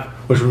fuck?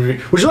 Which one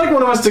would you like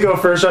one of us to go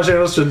first, Josh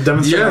Daniels, to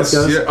demonstrate how Yes.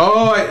 this goes? Yeah.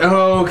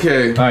 Oh,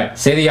 okay. All right.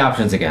 Say the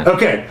options again.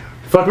 Okay,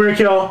 fuck, marry,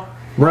 kill.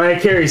 Mariah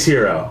Carey's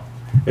Hero.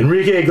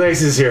 Enrique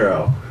Iglesias'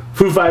 Hero.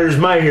 Foo Fighters'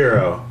 My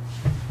Hero.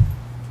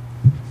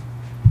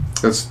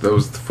 That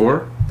was the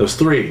 4? Those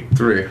three.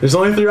 3. There's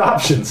only three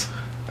options.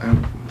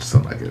 I'm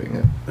still not getting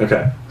it.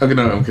 Okay. Okay,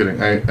 no, I'm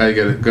kidding. I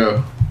get it.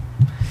 Go.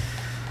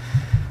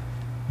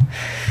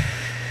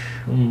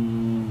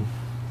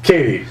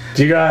 Katie,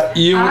 do you got...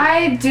 You.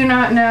 I do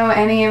not know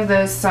any of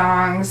those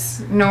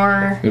songs,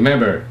 nor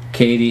Remember,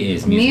 Katie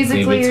is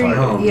musically musically.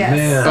 retarded.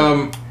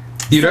 Yes.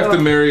 You'd have to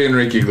marry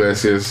Enrique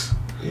Iglesias.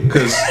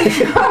 Because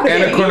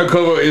Anna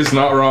Kournikova is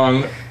not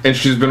wrong, and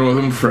she's been with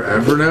him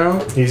forever now.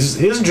 He's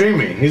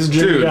dreamy. He's a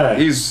dreamy Dude, guy.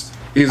 he's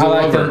I a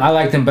like lover. them. I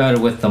like them better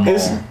with them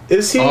Is, all.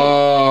 is he...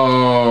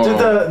 Oh.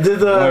 Did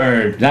the...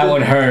 Word. That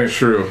would hurt.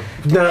 True.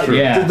 No,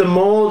 Yeah. Did the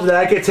mold, did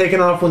that get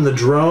taken off when the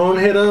drone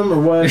hit him, or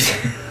what?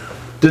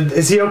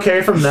 Is he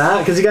okay from that?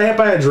 Because he got hit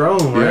by a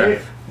drone, right?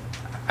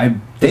 I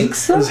think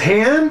so. His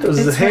hand? Was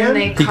it his It's when hand?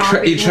 they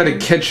He tried to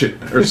catch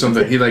it or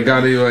something. He like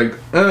got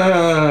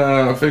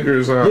it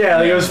figures out. Yeah,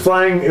 like it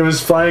was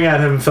flying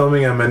at him,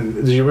 filming him,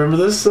 and do you remember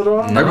this at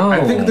all? No.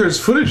 I think there's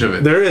footage of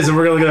it. There is, and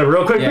we're gonna look it up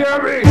real quick. Yeah.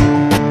 BRB!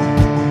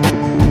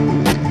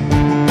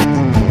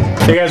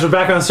 Hey guys, we're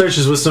back on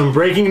Searches with some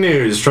breaking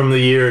news from the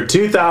year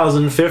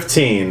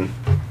 2015.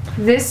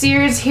 This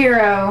year's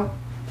hero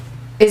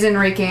is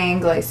Enrique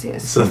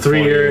Iglesias. It's the 4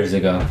 years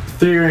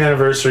 3-year ago.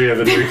 anniversary of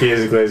Enrique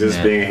Iglesias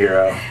Yeah. being a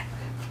hero.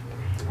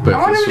 But I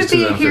want this him was to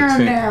be a hero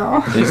 2015. now.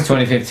 This is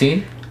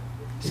 2015.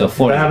 So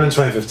 4 That happened in years.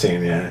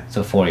 2015, yeah.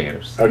 So 4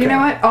 years. Okay. You know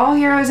what? All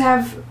heroes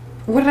have.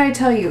 What did I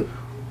tell you?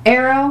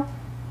 Arrow.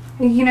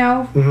 You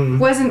know,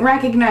 wasn't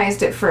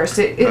recognized at first.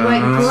 It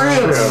like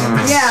grew.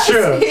 True. Yeah.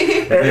 True.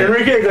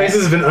 Enrique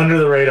Iglesias has been under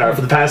the radar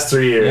for the past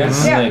 3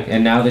 years. Yeah. Yeah. Like,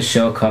 and now the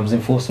show comes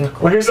in full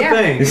circle. Well, here's the Yeah,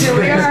 thing. here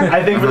we are.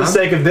 I think for the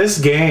sake of this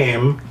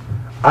game,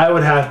 I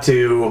would have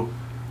to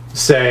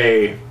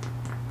say,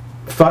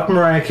 fuck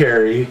Mariah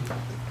Carey,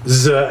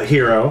 the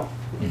hero.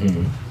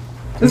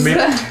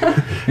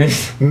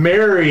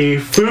 Marry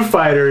Foo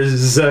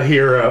Fighters, the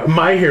hero,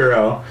 my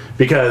hero,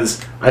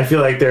 because I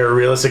feel like they're a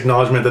realistic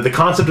acknowledgement that the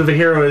concept of a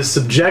hero is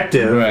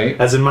subjective, Right.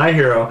 as in my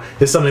hero,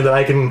 is something that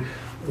I can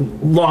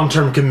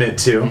long-term commit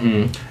to.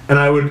 And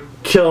I would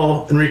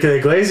kill Enrique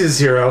Iglesias'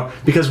 hero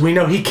because we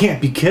know he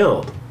can't be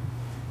killed.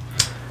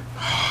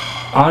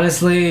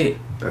 Honestly,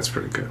 That's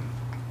pretty good.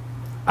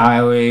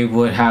 I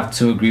would have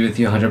to agree with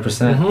you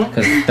 100%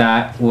 because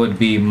that would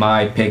be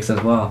my picks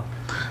as well.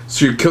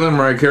 So you're killing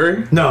Mariah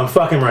Carey? No, I'm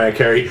fucking Mariah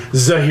Carey,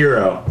 the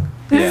hero.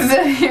 This is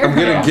a hero. I'm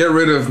gonna get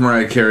rid of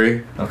Mariah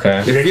Carey.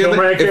 Okay. You're gonna kill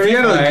Mariah If Carey? you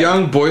had a Alright.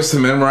 young Boyz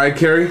II Men Mariah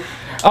Carey,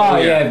 Oh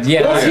yeah,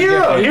 yeah. Well, that's hero.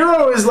 different.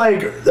 Hero is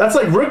like, that's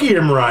like rookie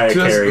year Mariah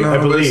Carey, I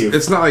but believe.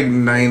 it's not like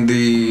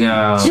 90.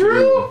 No.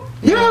 Hero?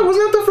 Yeah,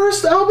 wasn't that the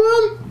first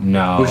album?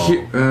 No.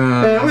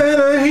 And when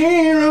a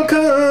hero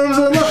comes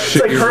along. It's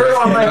like You're her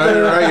right. on like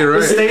No, you're right.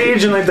 the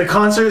stage and like the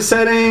concert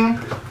setting.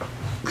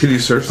 Could you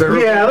search that?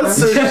 real Yeah, quick? let's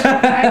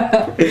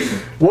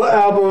search. What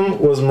album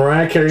was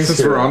Mariah Carey's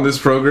Since we're on this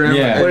program,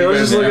 Yeah. and Wait, you let's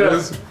guys just look have it up.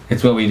 this,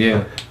 It's what we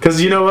do.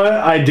 Because you know what?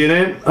 I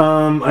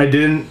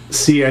didn't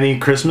see any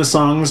Christmas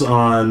songs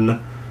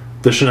on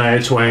the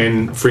Shania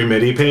Twain Free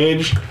MIDI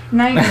page.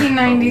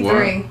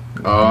 1993.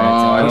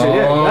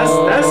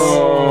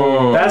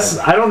 That's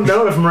I don't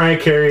know if Mariah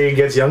Carey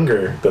gets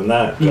younger than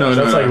that. No,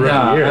 that's no, like no. rookie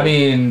No, year. I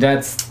mean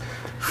that's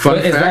Fun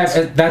is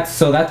fact. that's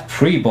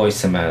pre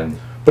Boyz II Men.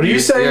 But are you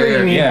saying Yeah, that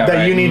you need, yeah,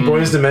 that you right. need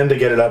Boys to Men to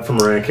get it up from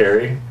Mariah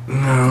Carey?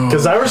 No.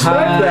 Because I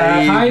respect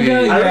that.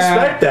 Kinda, I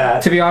respect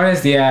that. To be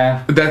honest,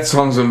 yeah. That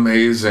song's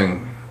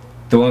amazing.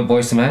 The one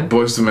Boys to Men?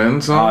 Boys to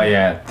Men song? Oh,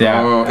 yeah.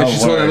 Yeah. Oh, and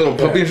she's holding a little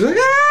puppy and she's like,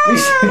 ah!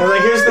 And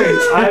like, here's the thing: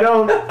 I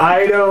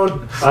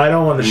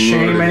don't want to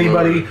shame Lord,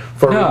 anybody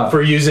No.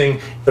 for using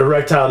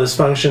erectile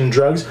dysfunction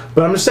drugs,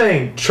 but I'm just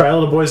saying, try a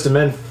little Boys to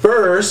Men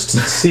first,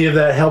 see if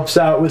that helps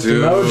out with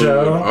Dude, the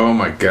mojo. oh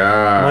my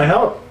god. Might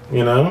help,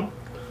 you know.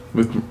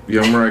 With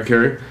young Mariah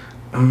Carey?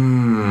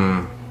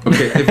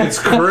 Okay, if it's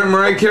current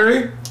Mariah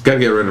Carey, gotta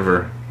get rid of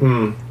her.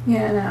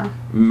 Yeah, no.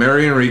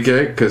 Marry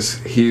Enrique, because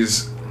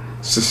he's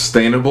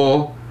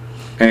sustainable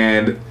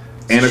and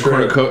Anna True.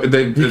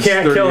 Kournikova. You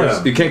can't kill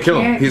him. You can't kill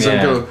him. Yeah. He's Yeah.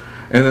 unkillable.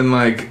 And then,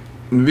 like,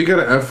 we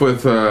gotta F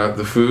with the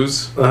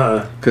Foos,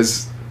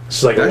 because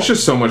It's like that's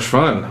just so much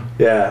fun.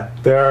 yeah,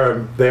 they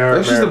are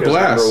That's just a America's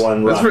blast. number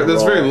one That's, rock and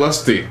that's very roll-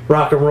 lusty.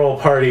 rock and roll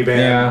party band,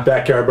 Yeah.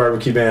 backyard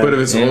barbecue band. But if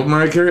it's Yeah. old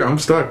Mariah Carey, I'm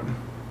stuck.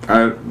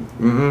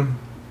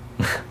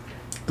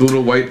 The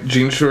little white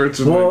jean shorts.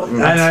 With well,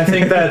 my, and I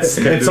think that's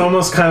it's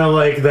almost kind of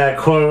like that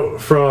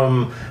quote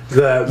from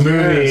the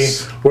movie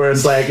Yes. where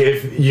it's like,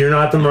 if you're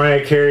not the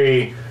Mariah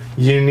Carey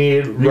you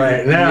need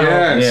right now,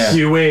 Yes. Yeah.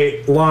 you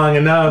wait long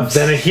enough,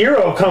 then a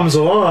hero comes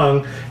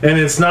along, and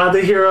it's not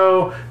the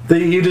hero that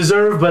you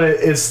deserve, but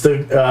it's the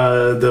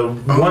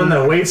one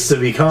that waits to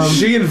become.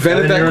 She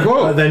invented and then that you're-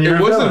 quote. Then you're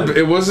it a wasn't. villain.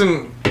 It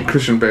wasn't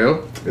Christian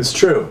Bale It's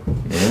true.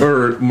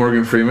 or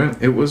Morgan Freeman.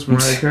 It was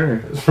Mariah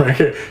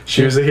Carey.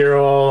 She was a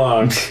hero all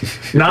along.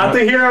 Not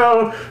the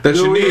hero That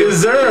you we need.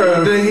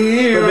 deserve. The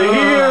hero. The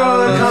hero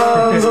that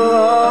comes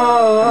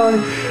along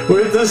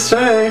with the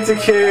strength to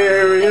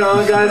carry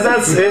on. Guys,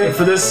 that's it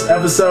for this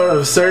episode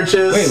of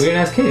Searches. Wait, we didn't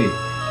ask Katie.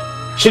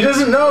 She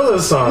doesn't know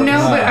those songs. No,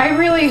 but I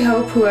really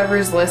hope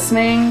whoever's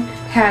listening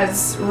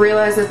has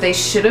realized that they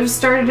should have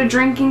started a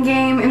drinking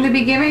game in the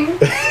beginning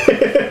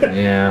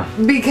Yeah.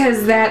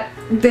 because that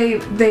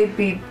they'd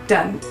be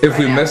done. If by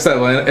we now. mess that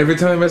line, every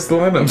time I mess the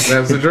lineup,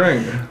 that's the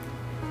drink.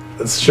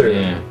 That's true.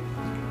 Yeah.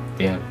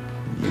 Yeah.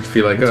 You'd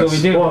feel like That's us. what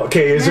we do. Well,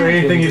 okay, is there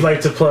anything you'd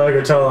like to plug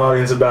or tell the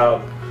audience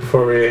about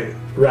before we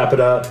wrap it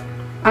up?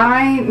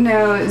 I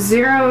know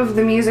zero of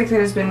the music that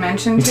has been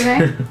mentioned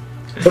today.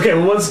 Okay,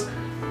 well, let's...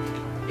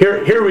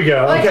 Here we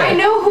go. Like, Okay. I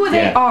know who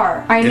they Yeah.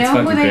 are. I It's know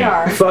who fucking they great.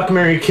 are. Fuck,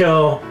 Marry,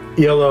 Kill,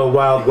 ELO,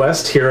 Wild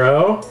West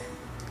Hero.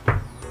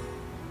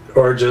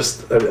 Or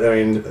just, I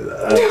mean,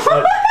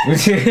 I'm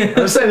saying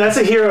that's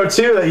a hero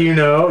too that you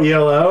know,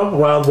 ELO,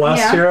 Wild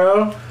West Yeah.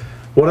 Hero.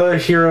 What other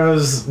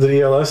heroes did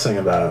ELO sing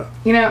about?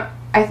 You know,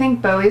 I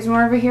think Bowie's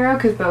more of a hero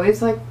because Bowie's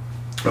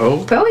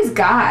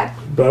God.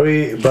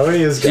 Bowie is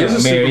He is God.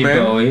 a Mary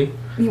Superman. Bowie.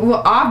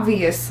 Well,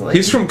 obviously.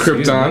 He's from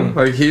Excuse Krypton. me.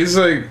 Like he's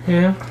like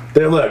Yeah.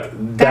 Look,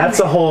 that's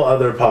a whole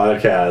other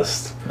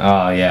podcast.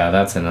 Oh, yeah,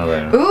 that's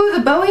another. Ooh,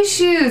 the Bowie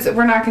shoes.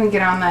 We're not going to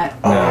get on that.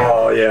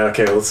 Oh yeah,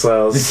 okay. Let's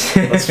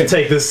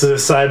take this to the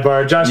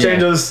sidebar. Josh Yeah.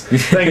 Angels,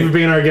 thank you for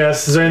being our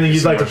guest. Is there anything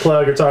you'd like to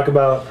plug or talk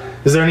about?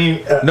 Is there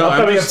any No, I'm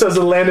upcoming just- episodes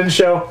of the Landon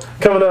Show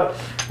coming up?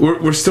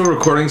 we're still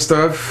recording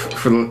stuff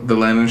for the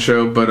Landon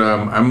show, but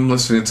I'm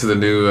listening to the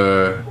new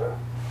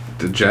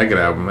the Jagged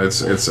album.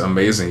 It's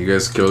amazing. You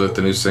guys killed it.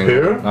 The new single.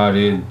 Who? Oh,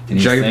 dude. the new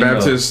Jagged single.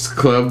 Baptist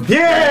Club.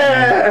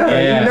 Yeah,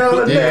 Yeah. you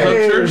know the Yeah. Club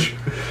name. Church.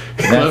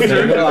 That Club Church.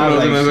 single, I was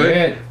like, Wasn't it?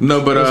 shit.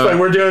 No, but It's fine.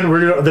 We're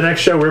doing the next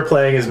show we're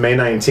playing is May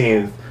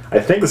 19th. I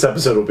think this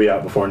episode will be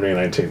out before May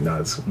 19th. No,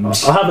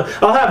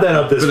 I'll have that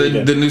up this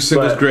weekend. the new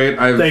single's But great.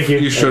 thank you.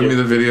 You showed Thank me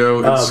you. the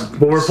video. It's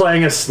But we're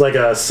playing a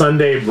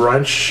Sunday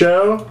brunch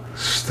show.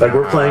 Like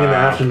we're playing in the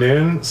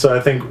afternoon, so I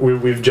think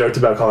we've joked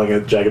about calling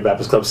it Jagged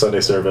Baptist Club Sunday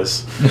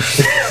Service.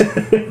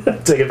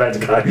 Take it back to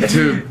Kanye.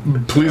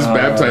 Dude, please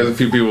baptize a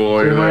few people while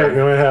We you're might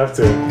there. have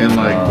to. And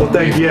like, Well,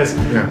 thank you. Yes.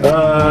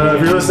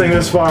 If you're listening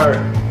this far,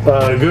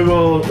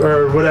 Google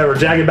or whatever.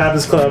 Jagged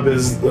Baptist Club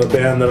is the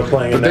band that I'm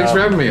playing in but thanks now.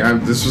 for having me.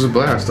 This was a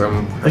blast.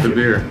 I'm happy to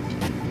be here.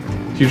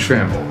 Huge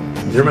fan.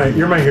 You're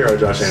my hero,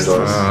 Josh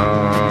Angelos.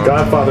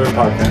 Godfather of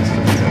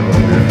podcast.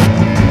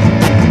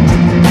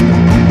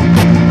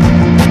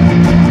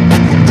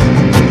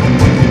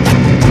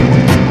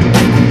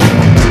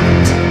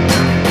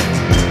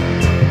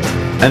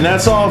 And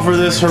that's all for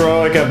this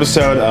heroic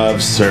episode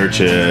of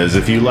Searches.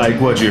 If you like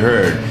what you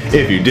heard,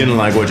 if you didn't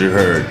like what you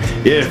heard,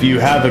 if you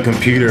have a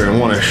computer and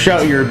want to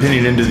shout your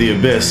opinion into the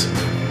abyss,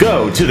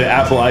 go to the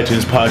Apple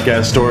iTunes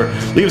podcast store,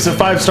 leave us a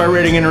 5-star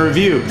rating and a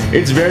review.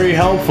 It's very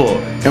helpful,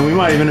 and we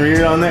might even read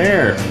it on the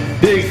air.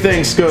 Big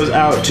thanks goes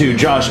out to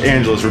Josh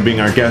Angelos for being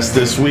our guest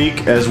this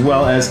week, as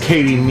well as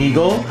Katie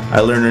Neagle. I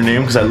learned her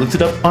name because I looked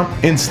it up on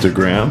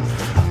Instagram.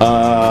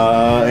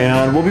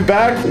 And we'll be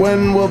back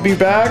when we'll be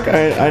back.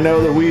 I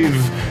know that we've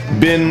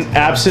been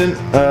absent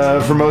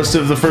for most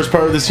of the first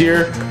part of this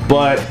year,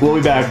 but we'll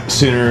be back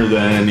sooner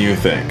than you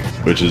think,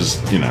 which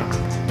is,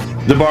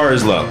 the bar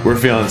is low. We're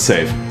feeling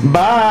safe.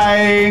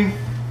 Bye!